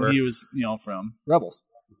UC Chopper. And he was, from Rebels,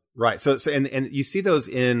 right? So and you see those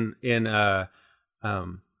in the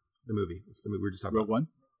movie. What's the movie we were just talking about?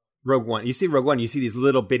 Rogue One. You see Rogue One. You see these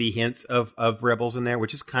little bitty hints of Rebels in there,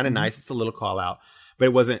 which is kind of nice. It's a little call out, but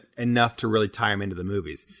it wasn't enough to really tie them into the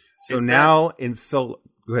movies. So go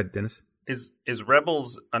ahead, Dennis. Is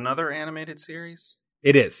Rebels another animated series?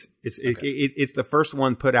 It is. It's the first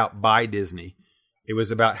one put out by Disney. It was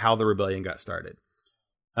about how the rebellion got started.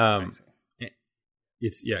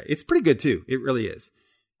 It's pretty good too. It really is.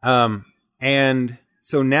 And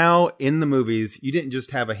so now in the movies, you didn't just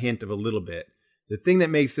have a hint of a little bit. The thing that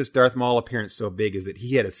makes this Darth Maul appearance so big is that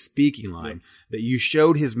he had a speaking line that you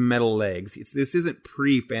showed his metal legs. This isn't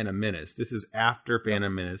pre-Phantom Menace. This is after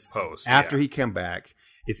Phantom Menace. After he came back.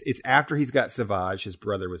 It's after he's got Savage, his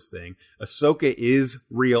brother was thing. Ahsoka is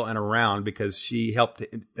real and around because she helped.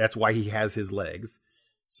 That's why he has his legs.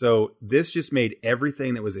 So this just made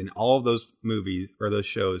everything that was in all of those movies or those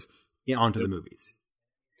shows onto the movies.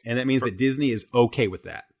 And that means that Disney is okay with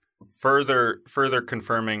that. Further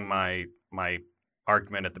confirming my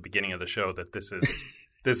argument at the beginning of the show that this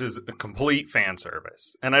is a complete fan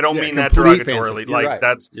service, and I don't mean that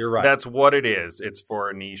derogatorily. That's what it is. It's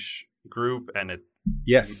for a niche group, and it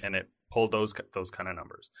pulled those kind of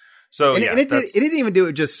numbers. So it didn't even do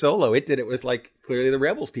it just solo. It did it with like clearly the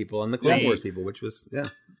Rebels people and the Clone Wars people, which was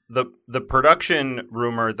the production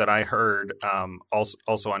rumor that I heard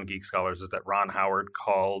also on Geek Scholars is that Ron Howard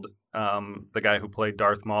called the guy who played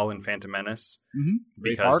Darth Maul in Phantom Menace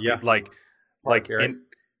because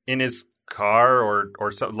in his car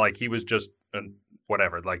or so, like he was just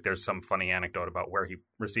whatever. Like there's some funny anecdote about where he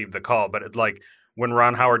received the call, but when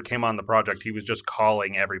Ron Howard came on the project, he was just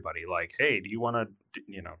calling everybody like, "Hey, do you want to?"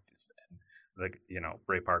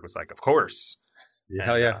 Ray Park was like, "Of course."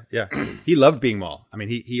 Hell yeah. He loved being Maul. I mean,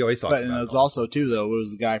 he always talks about it. And it was also too though. It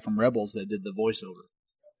was the guy from Rebels that did the voiceover.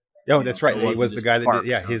 Oh, that's right. So he was the guy that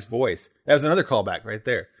did. His voice. That was another callback right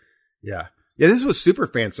there. Yeah. This was super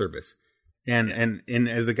fan service. And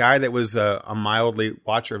as a guy that was a mildly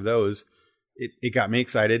watcher of those, it got me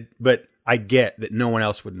excited. But I get that no one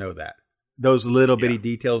else would know that. Those little bitty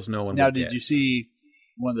details, no one would get. Now, did you see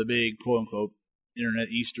one of the big quote-unquote internet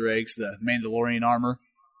Easter eggs, the Mandalorian armor?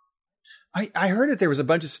 I heard that there was a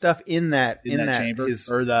bunch of stuff in that chamber. His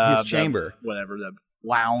chamber. The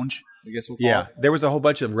lounge, I guess we'll call it. There was a whole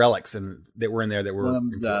bunch of relics that were in there that were one of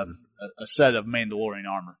them's a set of Mandalorian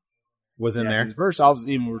armor. Was in there? First,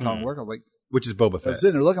 we were talking work, I was like, which is Boba Fett. I was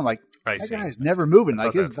sitting there looking like, that guy's never moving.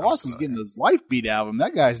 Like, his boss is getting his life beat out of him.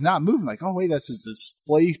 That guy's not moving. Like, oh, wait, that's just a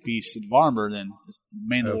display piece of armor than this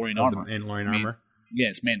Mandalorian armor. Armor? Yeah,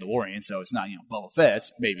 it's Mandalorian, so it's not, Boba Fett.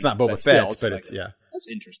 It's not Boba Fett, but it's That's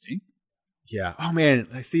interesting. Yeah. Oh, man.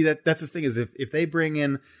 I see that. That's the thing is if they bring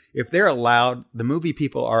in, if they're allowed, the movie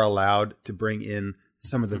people are allowed to bring in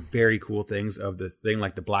some of the very cool things of the thing,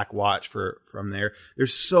 like the Black Watch from there.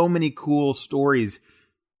 There's so many cool stories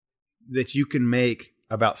that you can make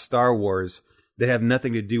about Star Wars that have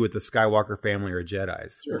nothing to do with the Skywalker family or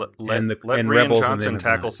Jedis. Sure. Let Rian Johnson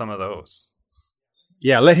tackle some of those.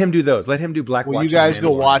 Yeah, let him do those. Let him do Black Watch. Well, you guys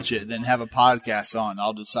go watch it, then have a podcast on.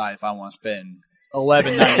 I'll decide if I want to spend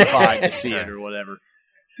 $11.95 to see it or whatever.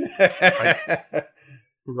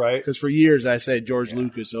 Right. Because for years I said George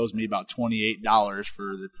Lucas owes me about $28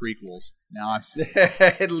 for the prequels. Now I'm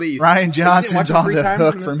at least Ryan Johnson's on the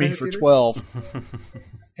hook for me for $12.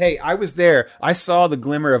 Hey, I was there. I saw the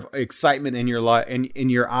glimmer of excitement in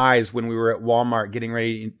your eyes when we were at Walmart getting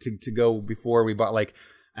ready to go before we bought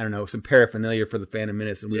some paraphernalia for the Phantom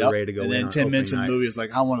Menace, and we were ready to go. And then 10 minutes in the movie, it's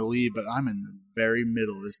like, I want to leave, but I'm in the very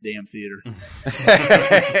middle of this damn theater.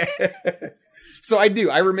 So I do.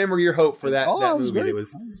 I remember your hope for that movie. Great. It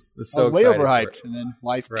was so way overhyped, and then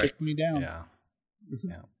life kicked me down. Yeah.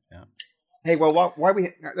 Hey, well, why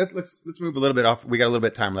we let's move a little bit off. We got a little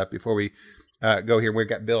bit of time left before we go here. We've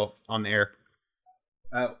got Bill on the air.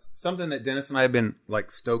 Something that Dennis and I have been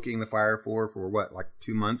stoking the fire for what,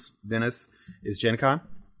 2 months, Dennis, is Gencon.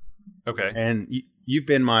 Okay. And you've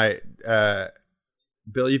been my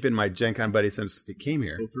Bill, you've been my Gencon buddy since it came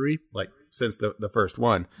here. 03? Since the first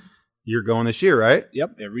one. You're going this year, right?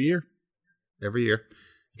 Yep, every year. Every year.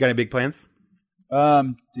 You got any big plans?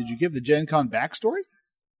 Did you give the Gencon backstory?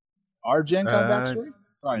 Our Gencon backstory?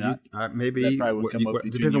 Probably not. Maybe. That probably would come up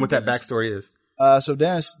depends on what that backstory is. So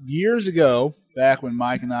Dennis, years ago, back when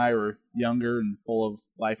Mike and I were younger and full of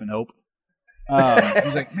life and hope,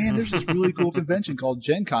 he's like, man, there's this really cool convention called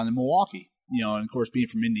Gencon in Milwaukee. And of course, being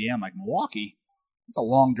from Indiana, I'm like, Milwaukee? It's a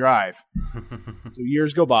long drive. So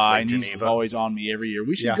years go by, and he's always on me every year.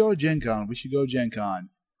 We should go to Gencon. We should go to Gencon.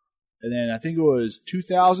 And then I think it was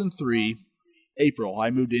 2003, April, I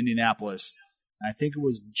moved to Indianapolis. And I think it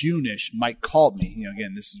was June-ish, Mike called me.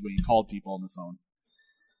 Again, this is when he called people on the phone.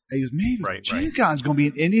 And he goes, man, Gencon's going to be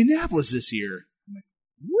in Indianapolis this year. I'm like,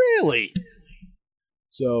 really?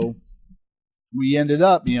 So we ended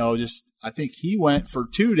up, I think he went for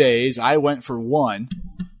 2 days. I went for 1.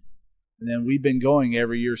 And then we've been going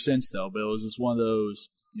every year since, though. But it was just one of those,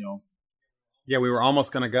 Yeah, we were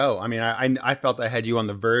almost going to go. I mean, I felt I had you on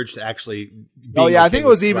the verge to actually. I think it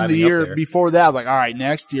was even the year before that. I was like, all right,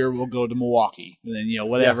 next year we'll go to Milwaukee, and then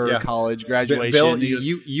whatever college graduation. Bill,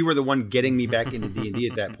 you were the one getting me back into D&D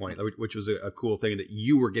at that point, which was a cool thing that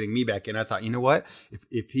you were getting me back in. I thought, you know what?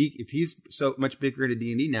 If he's so much bigger into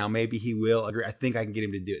D&D now, maybe he will agree. I think I can get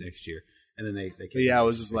him to do it next year. And then they came. Yeah, I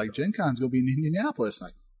was just like, Gencon's going to be in Indianapolis.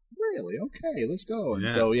 Like, really? Okay, let's go. And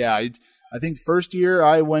so I think the first year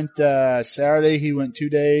I went Saturday, he went 2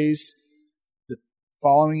 days. The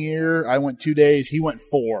following year I went 2 days, he went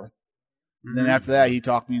 4. Mm-hmm. And then after that he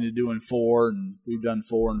talked me into doing 4, and we've done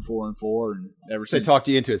 4 and 4 and 4, and ever since. They talked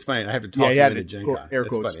you into it. It's funny. I have to talk you into Gencon. Air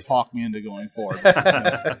quotes, talk me into going 4.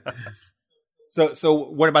 So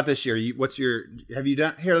what about this year? Have you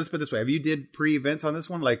done, here, let's put it this way. Have you did pre-events on this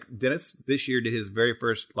one? Like Dennis this year did his very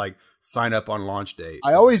first sign up on launch day.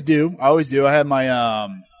 I always do. I had my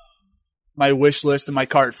my wish list and my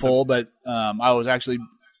cart full, but I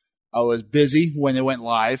was busy when it went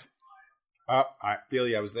live. I feel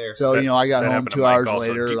you. I was there. So, I got home 2 hours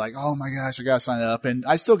later, like, oh my gosh, I got to sign up. And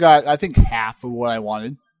I still got, I think, half of what I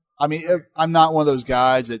wanted. I mean, I'm not one of those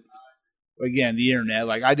guys that, again, the internet,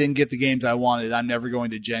 like, I didn't get the games I wanted. I'm never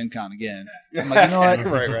going to Gen Con again. I'm like, you know what?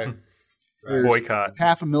 Right. Boycott.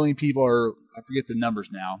 500,000 people are, I forget the numbers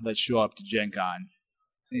now, that show up to Gen Con.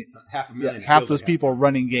 500,000. Half those people are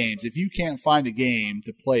running games. If you can't find a game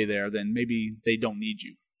to play there, then maybe they don't need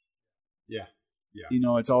you. Yeah.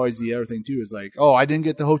 It's always the other thing too. Is like, oh, I didn't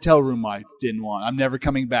get the hotel room I didn't want. I'm never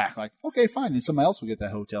coming back. Like, okay, fine. Then somebody else will get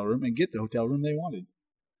that hotel room and get the hotel room they wanted.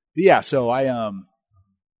 But yeah, so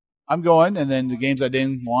I'm going, and then the games I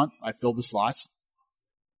didn't want, I filled the slots.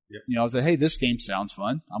 Yep. I was like, hey, this game sounds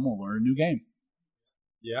fun. I'm gonna learn a new game.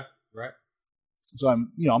 Yeah, right. So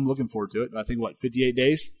I'm looking forward to it. I think 58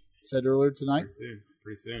 days said earlier tonight.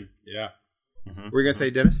 Pretty soon. Yeah. Mm-hmm. What were you gonna say,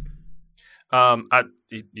 Dennis?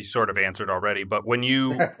 You sort of answered already, but when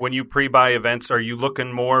you pre-buy events, are you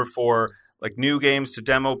looking more for new games to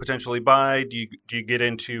demo, potentially buy? Do you get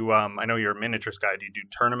into? I know you're a miniatures guy. Do you do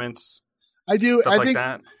tournaments? I do. I think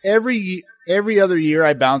that? every other year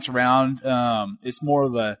I bounce around. It's more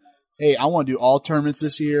of a, hey, I want to do all tournaments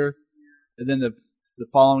this year, and then the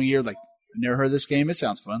following year, like, I never heard of this game. It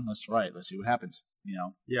sounds fun. Let's try it. Let's see what happens.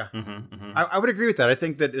 Yeah. Mm-hmm, mm-hmm. I would agree with that. I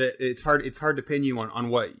think that it's hard. It's hard to pin you on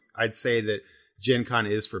what I'd say that Gen Con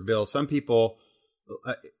is for Bill. Some people,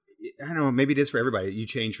 I don't know, maybe it is for everybody. You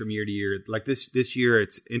change from year to year. Like this year,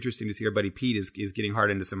 it's interesting to see our buddy Pete is getting hard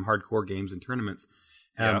into some hardcore games and tournaments.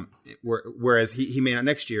 Whereas he may not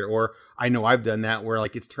next year, or I know I've done that where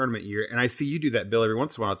it's tournament year, and I see you do that, Bill, every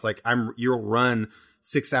once in a while. It's like you'll run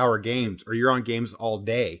 6-hour games, or you're on games all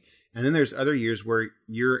day. And then there's other years where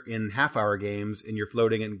you're in half-hour games and you're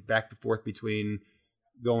floating and back and forth between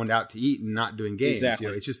going out to eat and not doing games.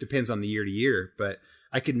 Exactly. It just depends on the year to year. But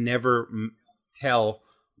I could never tell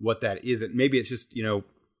what that is. Maybe it's just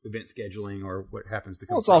event scheduling or what happens to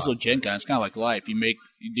come. Well, it's also Gen Con. It's kind of like life. You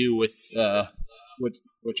do with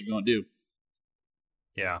what you're going to do.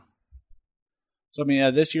 Yeah. So I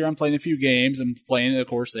mean, this year I'm playing a few games. I'm playing, of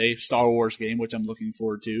course, a Star Wars game, which I'm looking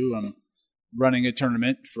forward to. I'm running a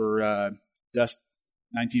tournament for Dust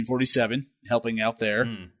 1947, helping out there.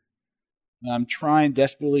 I'm trying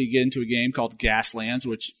desperately to get into a game called Gaslands,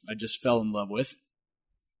 which I just fell in love with.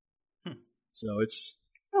 So it's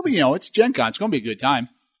Gen Con. It's going to be a good time.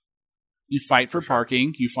 You fight for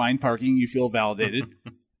parking. You find parking. You feel validated.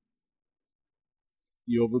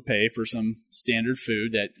 You overpay for some standard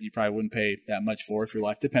food that you probably wouldn't pay that much for if your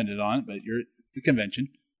life depended on it, but you're at the convention.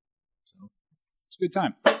 So it's a good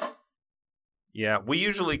time. Yeah, we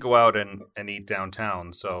usually go out and eat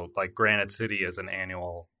downtown. So Granite City is an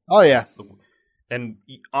annual. Oh, yeah. And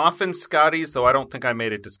often Scotty's, though I don't think I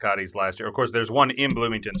made it to Scotty's last year. Of course, there's one in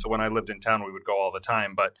Bloomington. So when I lived in town, we would go all the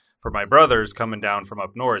time. But for my brothers coming down from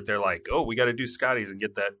up north, they're like, oh, we got to do Scotty's and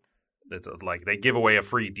get that. It's they give away a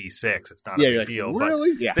free D6. It's not a big deal.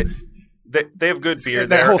 Really? But they have good beer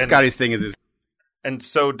there. That whole Scotty's thing is. And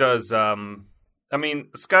so does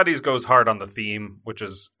Scotty's goes hard on the theme, which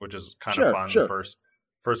is kind of fun. Sure. The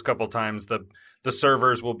first couple times the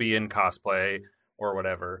servers will be in cosplay or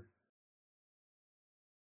whatever.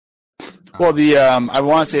 Well, I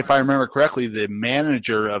want to say, if I remember correctly, the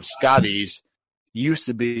manager of Scotty's used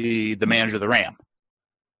to be the manager of the Ram.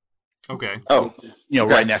 Okay. Oh,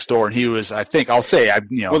 right next door, and he was. I think I'll say,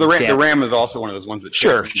 Well, the Ram is also one of those ones that.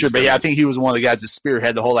 Sure, but yeah, I think he was one of the guys that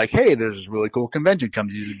spearhead the whole hey, there's this really cool convention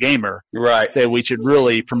comes. He's a gamer, right? Say we should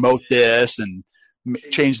really promote this and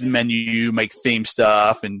change the menu, make theme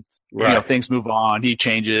stuff, and things move on. He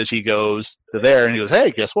changes, he goes to there, and he goes,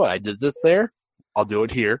 hey, guess what? I did this there. I'll do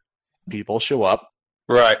it here. People show up.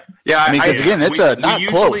 Right. Yeah. I mean, because again, it's not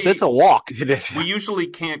close. It's a walk. We usually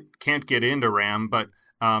can't get into Ram, but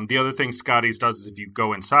the other thing Scotty's does is if you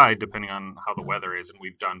go inside, depending on how the weather is, and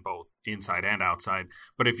we've done both inside and outside.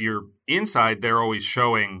 But if you're inside, they're always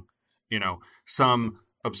showing, some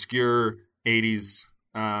obscure '80s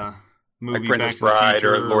movie, like Princess Bride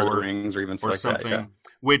or Lord of the Rings, or even something,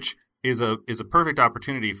 which is a perfect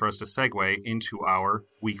opportunity for us to segue into our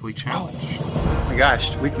weekly challenge. Oh my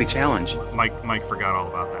gosh, weekly challenge! Mike forgot all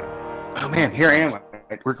about that. Oh man, here I am.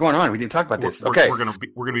 We're going on. We didn't talk about this. We're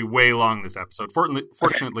gonna be way long this episode.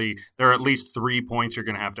 Fortunately, there are at least 3 points you're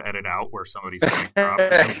gonna have to edit out where somebody's going to drop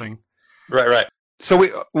or something. Right.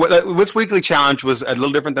 So this weekly challenge was a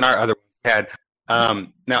little different than our other one we had.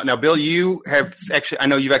 Now, Bill, you have I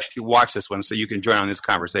know you've actually watched this one, so you can join on this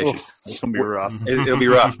conversation. It's gonna be rough. It'll be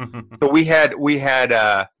rough. So we had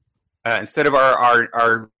instead of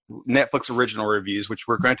our Netflix original reviews, which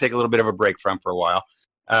we're going to take a little bit of a break from for a while,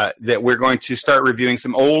 that we're going to start reviewing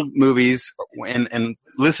some old movies and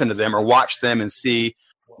listen to them or watch them and see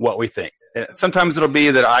what we think. Sometimes it'll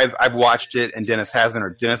be that I've watched it and Dennis hasn't, or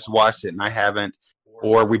Dennis watched it and I haven't,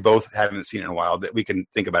 or we both haven't seen it in a while, that we can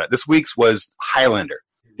think about it. This week's was Highlander,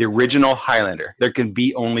 the original Highlander. There can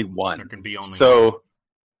be only one. There can be only one.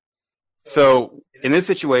 So in this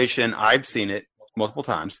situation, I've seen it multiple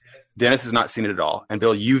times. Dennis has not seen it at all. And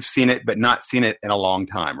Bill, you've seen it, but not seen it in a long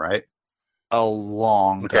time, right? A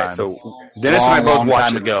long time. Okay, so Dennis and I both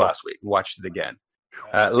watched it last week. Watched it again.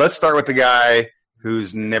 Let's start with the guy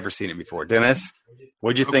who's never seen it before. Dennis,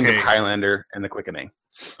 what did you think of Highlander and The Quickening?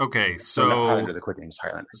 Okay, so Highlander, The Quickening is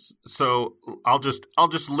Highlander. So I'll just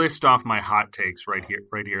list off my hot takes right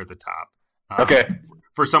here at the top. Okay.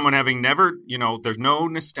 For someone having never, there's no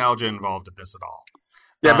nostalgia involved in this at all.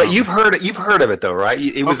 Yeah, but you've heard of it though, right?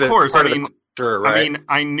 It was of course. Part of the culture, right? I mean,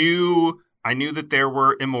 I knew that there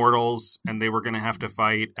were immortals and they were going to have to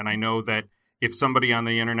fight, and I know that if somebody on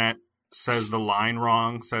the internet says the line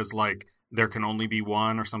wrong, says like there can only be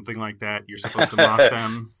one or something like that, you're supposed to mock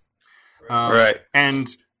them. Right. And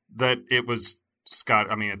that it was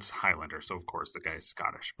it's Highlander, so of course the guy's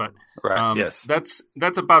Scottish. But yes. That's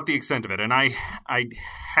about the extent of it. And I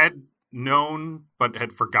had known but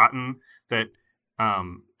had forgotten that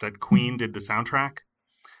Queen did the soundtrack.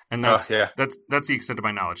 And that's the extent of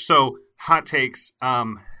my knowledge. So hot takes,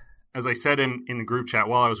 as I said in the group chat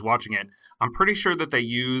while I was watching it, I'm pretty sure that they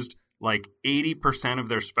used like 80% of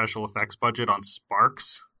their special effects budget on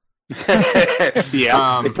sparks.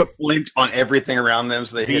 Yeah, they put flint on everything around them,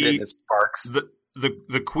 so they hit it as sparks.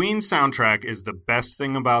 The Queen soundtrack is the best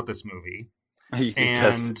thing about this movie.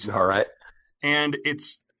 All right. And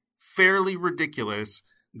it's fairly ridiculous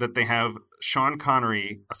that they have Sean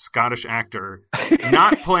Connery, a Scottish actor,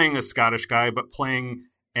 not playing a Scottish guy, but playing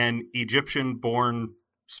an Egyptian-born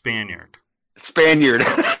Spaniard.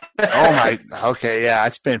 Oh my! Okay, yeah,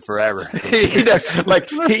 it's been forever.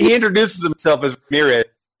 He introduces himself as Ramirez,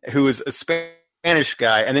 who is a Spanish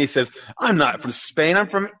guy, and then he says, "I'm not from Spain. I'm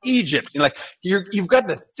from Egypt." And you've got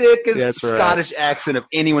the thickest Scottish accent of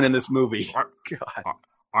anyone in this movie. God.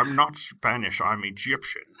 I'm not Spanish. I'm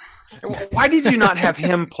Egyptian. Why did you not have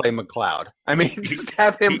him play McLeod? I mean, just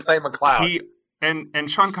have him play McLeod. And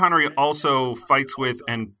Sean Connery also fights with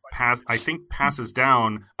and passes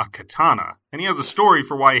down a katana. And he has a story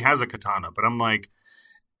for why he has a katana. But I'm like,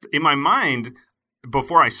 in my mind,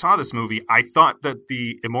 before I saw this movie, I thought that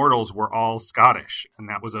the Immortals were all Scottish. And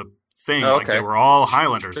that was a thing. Oh, okay. Like they were all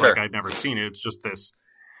Highlanders. Sure. Like I'd never seen it. It's just this.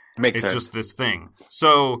 Makes sense. Just this thing.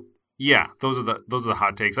 So yeah, those are the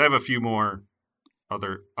hot takes. I have a few more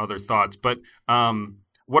other thoughts. But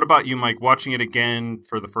what about you, Mike? Watching it again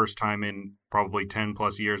for the first time in probably 10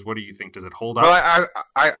 plus years, what do you think? Does it hold up? Well,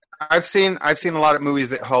 I've seen a lot of movies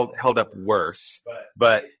that held up worse,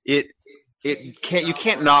 but you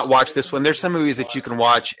can't not watch this one. There's some movies that you can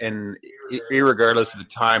watch and irregardless of the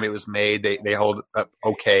time it was made, they hold up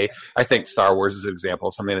okay. I think Star Wars is an example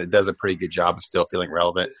of something that does a pretty good job of still feeling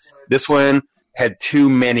relevant. This one had too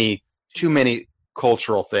many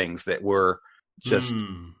cultural things that were just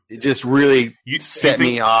really set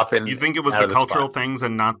me off. And you think it was the cultural things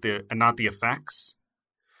and not the effects?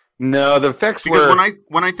 No, the effects because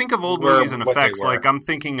when I think of old movies and effects, like I'm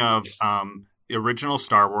thinking of the original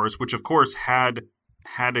Star Wars, which of course had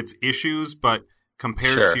its issues, but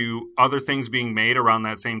compared to other things being made around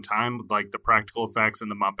that same time, like the practical effects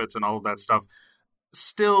and the Muppets and all of that stuff,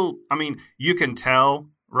 still, I mean, you can tell,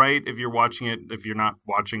 right, if you're watching it, if you're not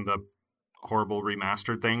watching the horrible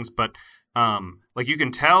remastered things, but like you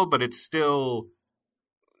can tell, but it still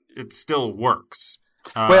works.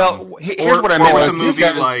 Well, here's what I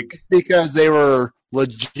meant. It's because they were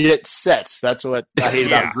legit sets. That's what I hate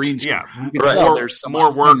about green screen. Yeah, you can tell there's some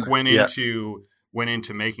more work went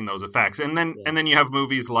into making those effects, and then you have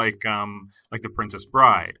movies like The Princess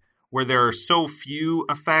Bride, where there are so few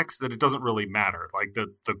effects that it doesn't really matter. Like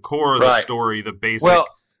the core of the story, the basic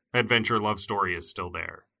adventure love story is still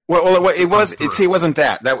there. Well, it wasn't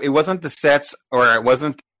that. It wasn't the sets, or it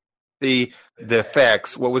wasn't the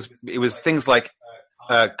effects. It was things like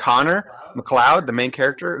Connor McLeod, the main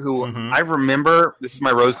character, who I remember, this is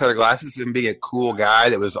my rose-colored glasses, and being a cool guy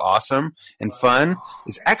that was awesome and fun,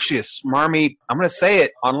 is actually a smarmy, I'm going to say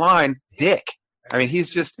it online, dick. I mean,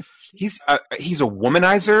 he's a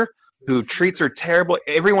womanizer who treats her terrible.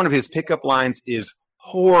 Every one of his pickup lines is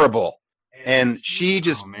horrible. And she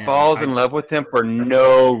just falls in love with him for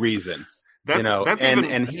no reason. That's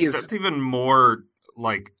even more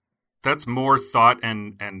like, that's more thought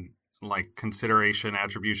and like consideration,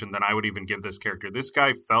 attribution than I would even give this character. This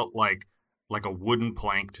guy felt like a wooden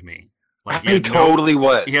plank to me. Like he totally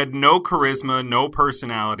was. He had no charisma, no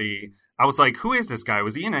personality. I was like, who is this guy?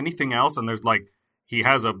 Was he in anything else? And there's like, he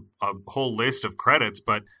has a whole list of credits,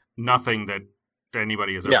 but nothing that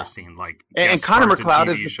anybody has ever seen. Like, and Connor McLeod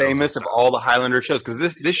is the famous of all the Highlander shows, because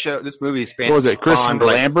this movie spans. What was it, Christopher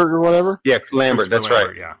Lambert or whatever? Yeah, Lambert. That's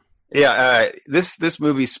right. Yeah. Yeah, this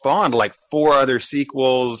movie spawned like 4 other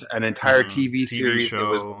sequels, an entire TV series that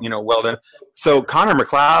was, well done. So Connor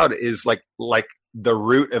McLeod is like the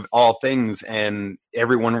root of all things, and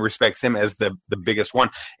everyone respects him as the biggest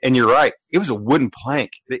one. And you're right, it was a wooden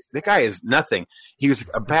plank. The guy is nothing. He was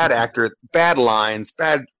a bad actor, bad lines,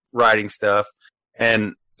 bad writing stuff,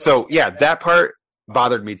 and so that part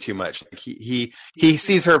bothered me too much. Like he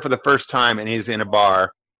sees her for the first time, and he's in a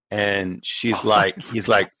bar, and he's like.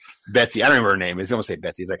 Betsy, I don't remember her name. He's going to say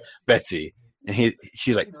Betsy. He's like, Betsy. And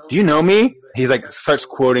she's like, do you know me? He's like, starts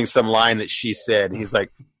quoting some line that she said. And he's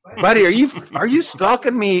like, buddy, are you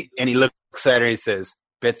stalking me? And he looks at her and he says,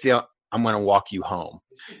 Betsy, I'm going to walk you home.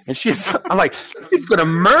 And I'm like, he's going to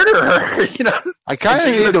murder her. I kind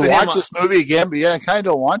of need to watch this movie again, but I kind of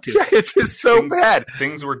don't want to. Yeah, it's so bad.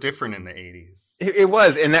 Things were different in the 80s. It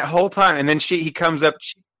was. And that whole time. And then he comes up,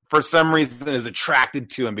 for some reason is attracted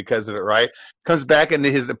to him because of it, right? Comes back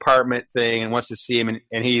into his apartment thing and wants to see him,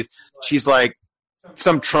 and she's like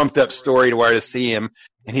some trumped up story to where to see him,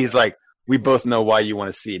 and he's like, we both know why you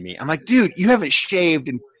want to see me. I'm like, dude, you haven't shaved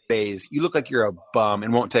in days. You look like you're a bum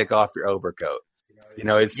and won't take off your overcoat.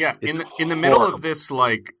 It's in the middle of this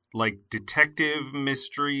like detective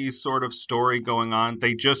mystery sort of story going on.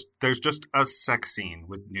 There's just a sex scene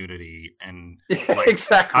with nudity and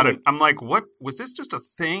exactly. I'm like, what was this? Just a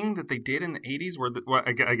thing that they did in the 80s?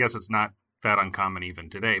 I guess it's not that uncommon even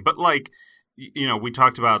today. But like, we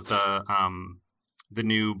talked about the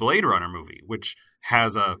new Blade Runner movie, which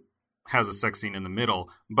has a sex scene in the middle,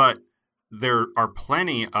 but there are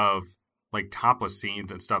plenty of like topless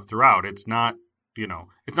scenes and stuff throughout. It's not.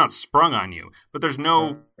 It's not sprung on you, but there's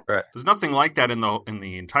nothing like that in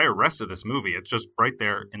the entire rest of this movie. It's just right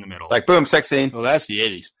there in the middle. Like, boom, sex scene. Well, that's the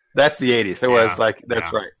 80s. That's the 80s. There was right.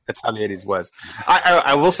 That's how the 80s was.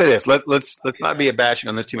 I will say this. Let's not be a bashing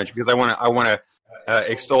on this too much, because I want to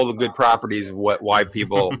extol the good properties of why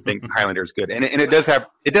people think Highlander is good, and it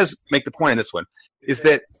does make the point in this one is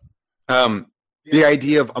that the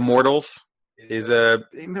idea of immortals is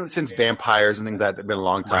since vampires and things like that have been a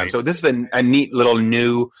long time. Right. So this is a neat little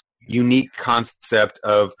new, unique concept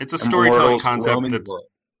of it's a storytelling concept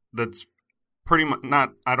that's pretty much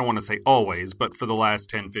not, I don't want to say always, but for the last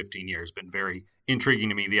 10, 15 years been very intriguing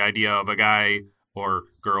to me. The idea of a guy or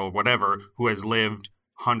girl, whatever, who has lived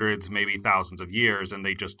hundreds, maybe thousands of years, and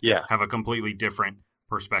they just have a completely different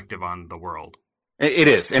perspective on the world. It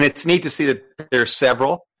is, and it's neat to see that there's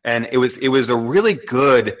several, and it was a really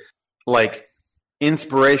good, like,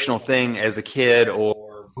 inspirational thing as a kid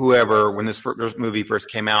or whoever when this movie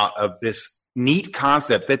first came out, of this neat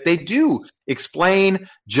concept that they do explain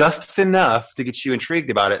just enough to get you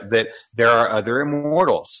intrigued about it, that there are other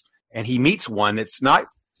immortals. And he meets one that's not,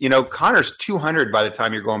 Connor's 200 by the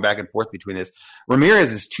time you're going back and forth between this.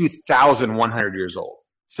 Ramirez is 2,100 years old.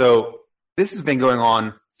 So this has been going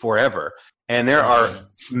on forever. And there are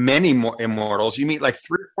many more immortals. You meet like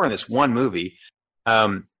 3 or 4 in this one movie.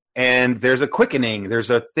 And there's a quickening. There's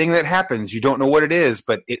a thing that happens. You don't know what it is,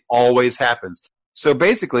 but it always happens. So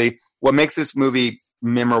basically, what makes this movie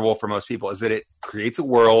memorable for most people is that it creates a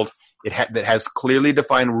world that has clearly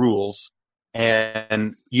defined rules,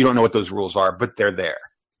 and you don't know what those rules are, but they're there.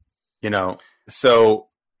 So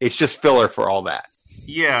it's just filler for all that.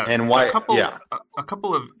 Yeah, and why? A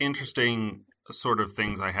couple of interesting sort of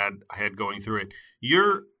things I had going through it.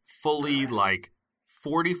 You're fully like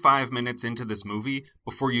 45 minutes into this movie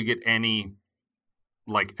before you get any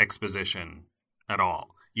like exposition at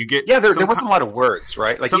all. You get there wasn't a lot of words,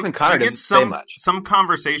 right? Like even Connor doesn't say much. Some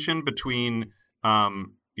conversation between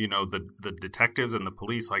the detectives and the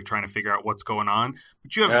police, like trying to figure out what's going on,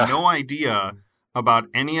 but you have no idea about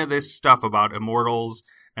any of this stuff about immortals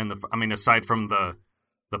and aside from the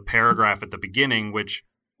paragraph at the beginning, which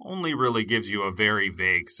only really gives you a very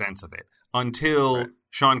vague sense of it until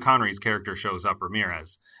Sean Connery's character shows up,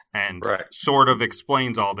 Ramirez, and sort of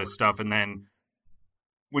explains all this stuff. And then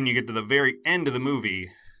when you get to the very end of the movie,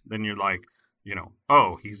 then you're like,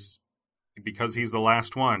 because he's the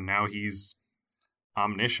last one, now he's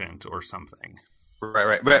omniscient or something.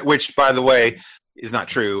 Right. But which, by the way, is not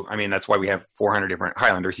true. I mean, that's why we have 400 different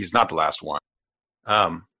Highlanders. He's not the last one.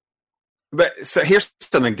 But so here's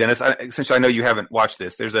something, Dennis. Since I know you haven't watched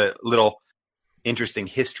this, there's a little interesting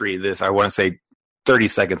history of this I want to say 30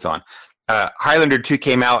 seconds on. Highlander 2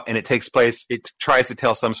 came out, and it tries to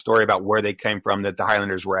tell some story about where they came from, that the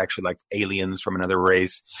Highlanders were actually like aliens from another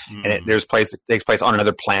race, and it takes place on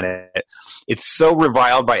another planet. It's so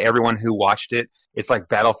reviled by everyone who watched it. It's like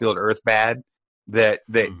Battlefield Earth bad that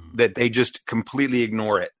they just completely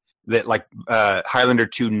ignore it. That like Highlander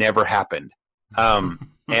 2 never happened.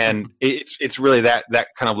 And it's really that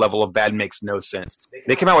kind of level of bad makes no sense.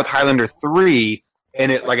 They came out with Highlander 3,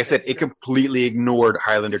 and it, like I said, it completely ignored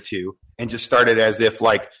Highlander 2 and just started as if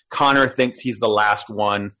like Connor thinks he's the last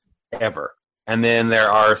one ever. And then there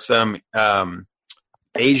are some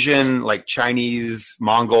Asian, like Chinese,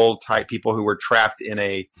 Mongol type people who were trapped in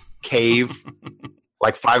a cave.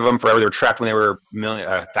 Like 5 of them forever. They were trapped when they were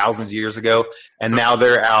thousands of years ago, and now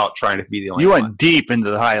they're out trying to be the only one. You went deep into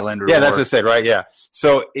the Highlander. Yeah, that's what I said, right? Yeah.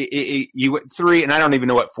 So you went 3, and I don't even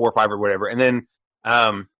know what 4 or 5 or whatever. And then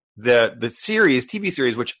the TV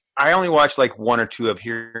series, which I only watched like 1 or 2 of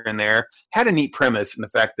here and there, had a neat premise in the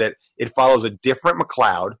fact that it follows a different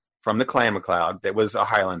MacLeod from the Clan MacLeod that was a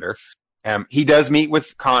Highlander. He does meet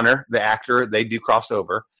with Connor, the actor. They do cross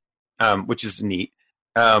over, which is neat.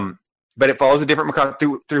 But it follows a different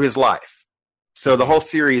MacLeod through his life. So the whole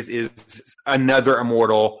series is another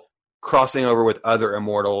immortal crossing over with other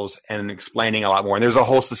immortals and explaining a lot more. And there's a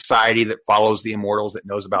whole society that follows the immortals that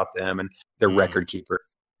knows about them and their record keeper.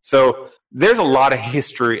 So there's a lot of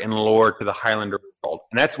history and lore to the Highlander world.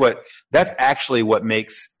 And that's actually what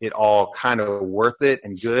makes it all kind of worth it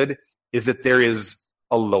and good, is that there is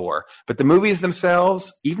a lore. But the movies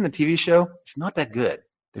themselves, even the TV show, it's not that good.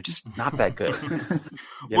 They're just not that good.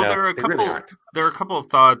 There are a couple of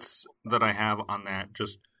thoughts that I have on that.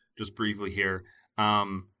 Just briefly here.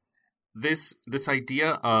 This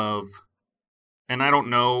idea of, and I don't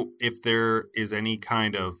know if there is any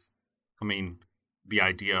kind of, the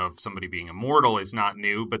idea of somebody being immortal is not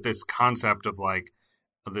new, but this concept of like,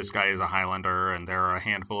 this guy is a Highlander and there are a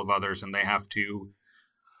handful of others and they have to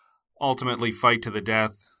ultimately fight to the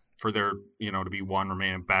death for their, to be one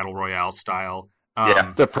remaining battle royale style.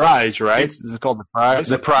 The prize, right? Is it called the prize?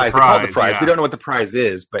 The prize. They call it the prize. Yeah. We don't know what the prize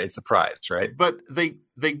is, but it's the prize, right? But they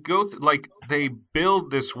go they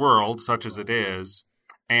build this world such as it is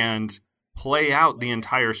and play out the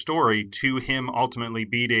entire story to him ultimately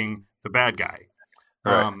beating the bad guy.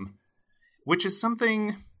 Right. Which is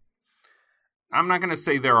something, I'm not going to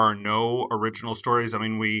say there are no original stories.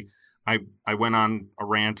 I went on a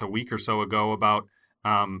rant a week or so ago about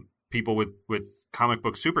people with comic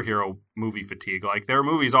book superhero movie fatigue. Like, there are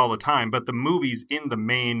movies all the time, but the movies in the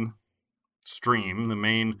main stream, the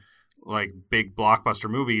main like big blockbuster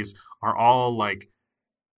movies, are all like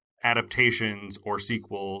adaptations or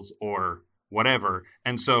sequels or whatever.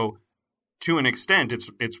 And so to an extent,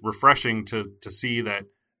 it's refreshing to see that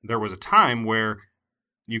there was a time where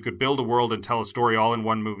you could build a world and tell a story all in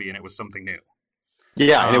one movie, and it was something new.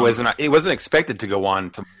 Yeah, and it wasn't expected to go on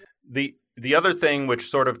to The other thing, which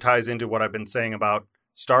sort of ties into what I've been saying about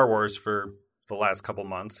Star Wars for the last couple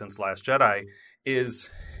months since Last Jedi, is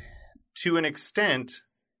to an extent,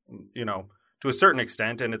 to a certain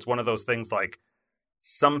extent, and it's one of those things like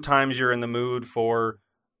sometimes you're in the mood for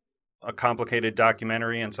a complicated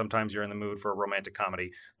documentary and sometimes you're in the mood for a romantic comedy.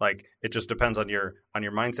 Like, it just depends on your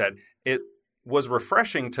mindset. It was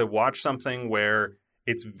refreshing to watch something where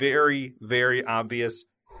it's very, very obvious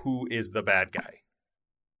who is the bad guy.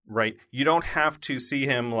 Right? You don't have to see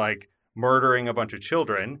him like murdering a bunch of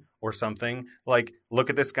children or something. Like, look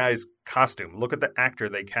at this guy's costume. Look at the actor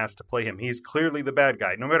they cast to play him. He's clearly the bad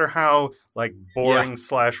guy. No matter how like boring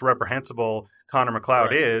 / reprehensible Connor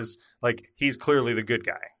MacLeod is, like, he's clearly the good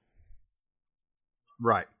guy.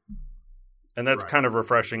 Right. And that's kind of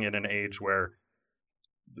refreshing in an age where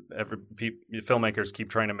filmmakers keep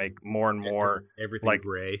trying to make more and more everything like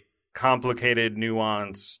gray, complicated,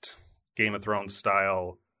 nuanced Game of Thrones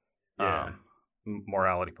style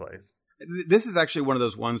morality plays. This is actually one of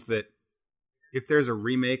those ones that if there's a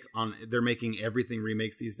remake they're making everything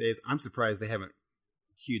remakes these days. I'm surprised they haven't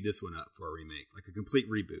queued this one up for a remake, like a complete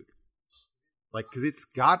reboot. Like, because it's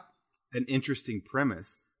got an interesting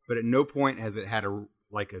premise, but at no point has it had a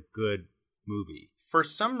good movie. For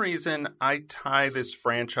some reason, I tie this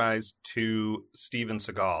franchise to Steven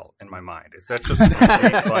Seagal in my mind. Is that just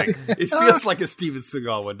like it feels like a Steven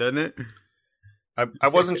Seagal one, doesn't it? I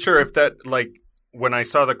wasn't sure if that, like, when I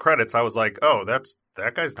saw the credits, I was like, oh, that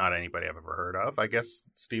guy's not anybody I've ever heard of. I guess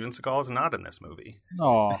Steven Seagal is not in this movie.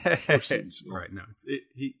 Oh, right. No,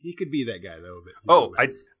 he could be that guy though. But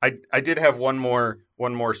I did have one more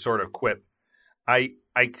sort of quip. I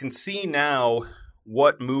can see now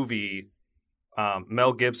what movie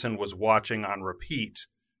Mel Gibson was watching on repeat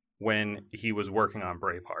when he was working on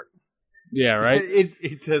Braveheart. Yeah, right.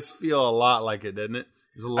 It does feel a lot like it, doesn't it?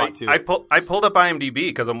 There's a lot to it. I pulled up IMDb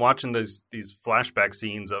because I'm watching these flashback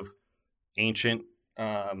scenes of ancient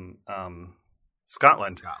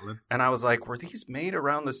Scotland, and I was like, were these made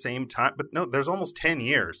around the same time? But no, there's almost 10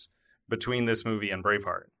 years between this movie and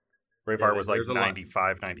Braveheart. Braveheart was like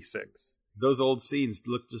 95, 96. Those old scenes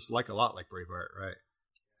look just like a lot like Braveheart, right?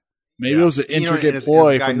 Maybe it was an intricate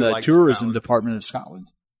ploy from the tourism department of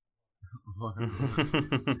Scotland.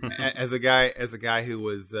 as a guy who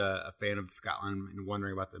was a fan of Scotland and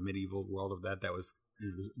wondering about the medieval world of that was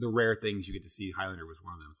the rare things you get to see. Highlander was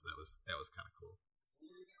one of them, so that was kind of cool.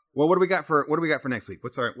 Well, what do we got for next week?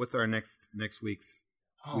 What's our next week's?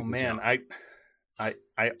 Oh man, I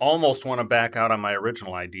almost want to back out on my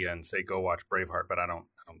original idea and say go watch Braveheart, but I don't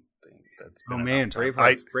think that's. Oh man,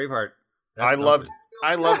 Braveheart. I loved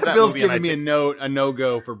that. Bill's movie giving me a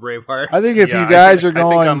no-go for Braveheart. I think if you guys are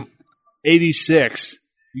going 86,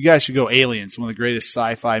 you guys should go Aliens, one of the greatest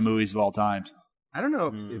sci-fi movies of all time. I don't know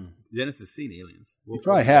if Dennis has seen Aliens. He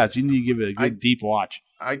probably has. You need to give it a good deep watch.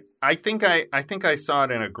 I think I saw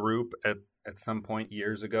it in a group at some point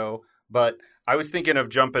years ago, but I was thinking of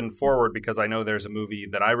jumping forward because I know there's a movie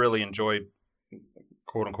that I really enjoyed,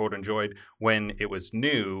 quote unquote enjoyed, when it was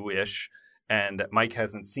new-ish and that Mike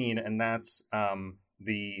hasn't seen, and that's I'm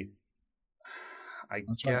going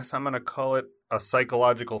to call it a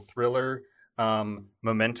psychological thriller,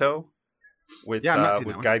 Memento, with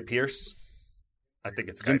Guy Pearce. I think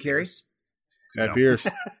it's Guy Pearce. Guy Pearce.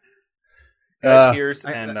 Guy Pearce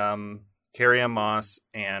and Carrie-Anne Moss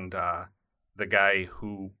and the guy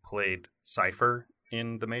who played Cypher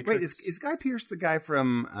in The Matrix. Wait, is Guy Pearce the guy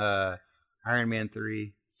from Iron Man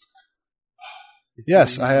 3?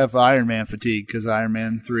 Yes, I have Iron Man fatigue because Iron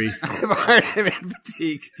Man 3. I have Iron Man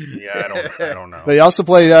fatigue. Yeah, I don't know. But he also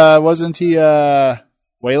played, wasn't he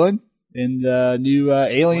Wayland in the new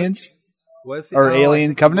Aliens? Was he? Or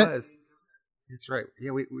Alien Covenant? That's right.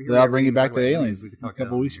 Yeah, I'll bring you back to Aliens. A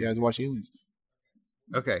couple weeks, you guys watch Aliens.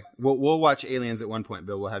 Okay, we'll watch Aliens at one point,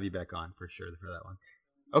 Bill. We'll have you back on for sure for that one.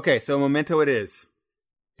 Okay, so Memento it is.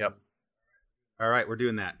 Yep. All right, we're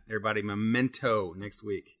doing that. Everybody, Memento next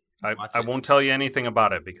week. I won't tell you anything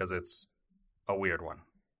about it because it's a weird one.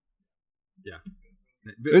 Yeah.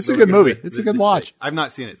 It's a good movie. It's a good watch. I've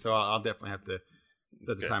not seen it, so I'll definitely have to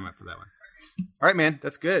set the time up for that one. All right, man.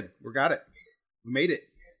 That's good. We got it. We made it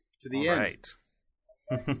to the end. Right.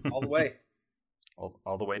 All the way.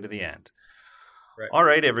 All the way to the end. Right. All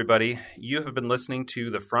right, everybody. You have been listening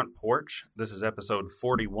to The Front Porch. This is episode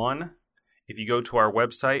 41. If you go to our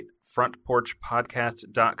website,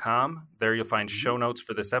 frontporchpodcast.com, there you'll find show notes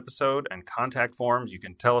for this episode and contact forms. You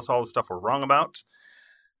can tell us all the stuff we're wrong about.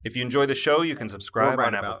 If you enjoy the show, you can subscribe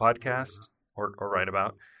on Apple Podcasts or write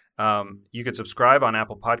about. You can subscribe on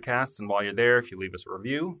Apple Podcasts, and while you're there, if you leave us a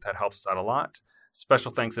review, that helps us out a lot.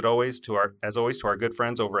 Special thanks as always to our good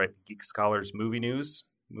friends over at Geek Scholars Movie News,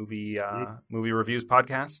 movie reviews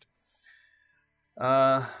podcast.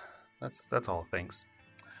 That's all. Thanks.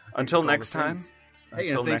 Until next time. Hey,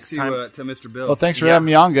 and thanks to Mr. Bill. Well, thanks for having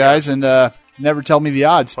me on, guys, and never tell me the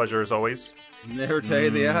odds. Pleasure as always. Never tell you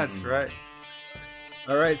the odds, right?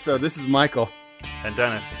 All right, so this is Michael. And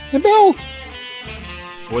Dennis. And Bill.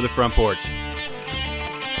 For The Front Porch.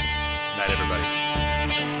 Night, everybody.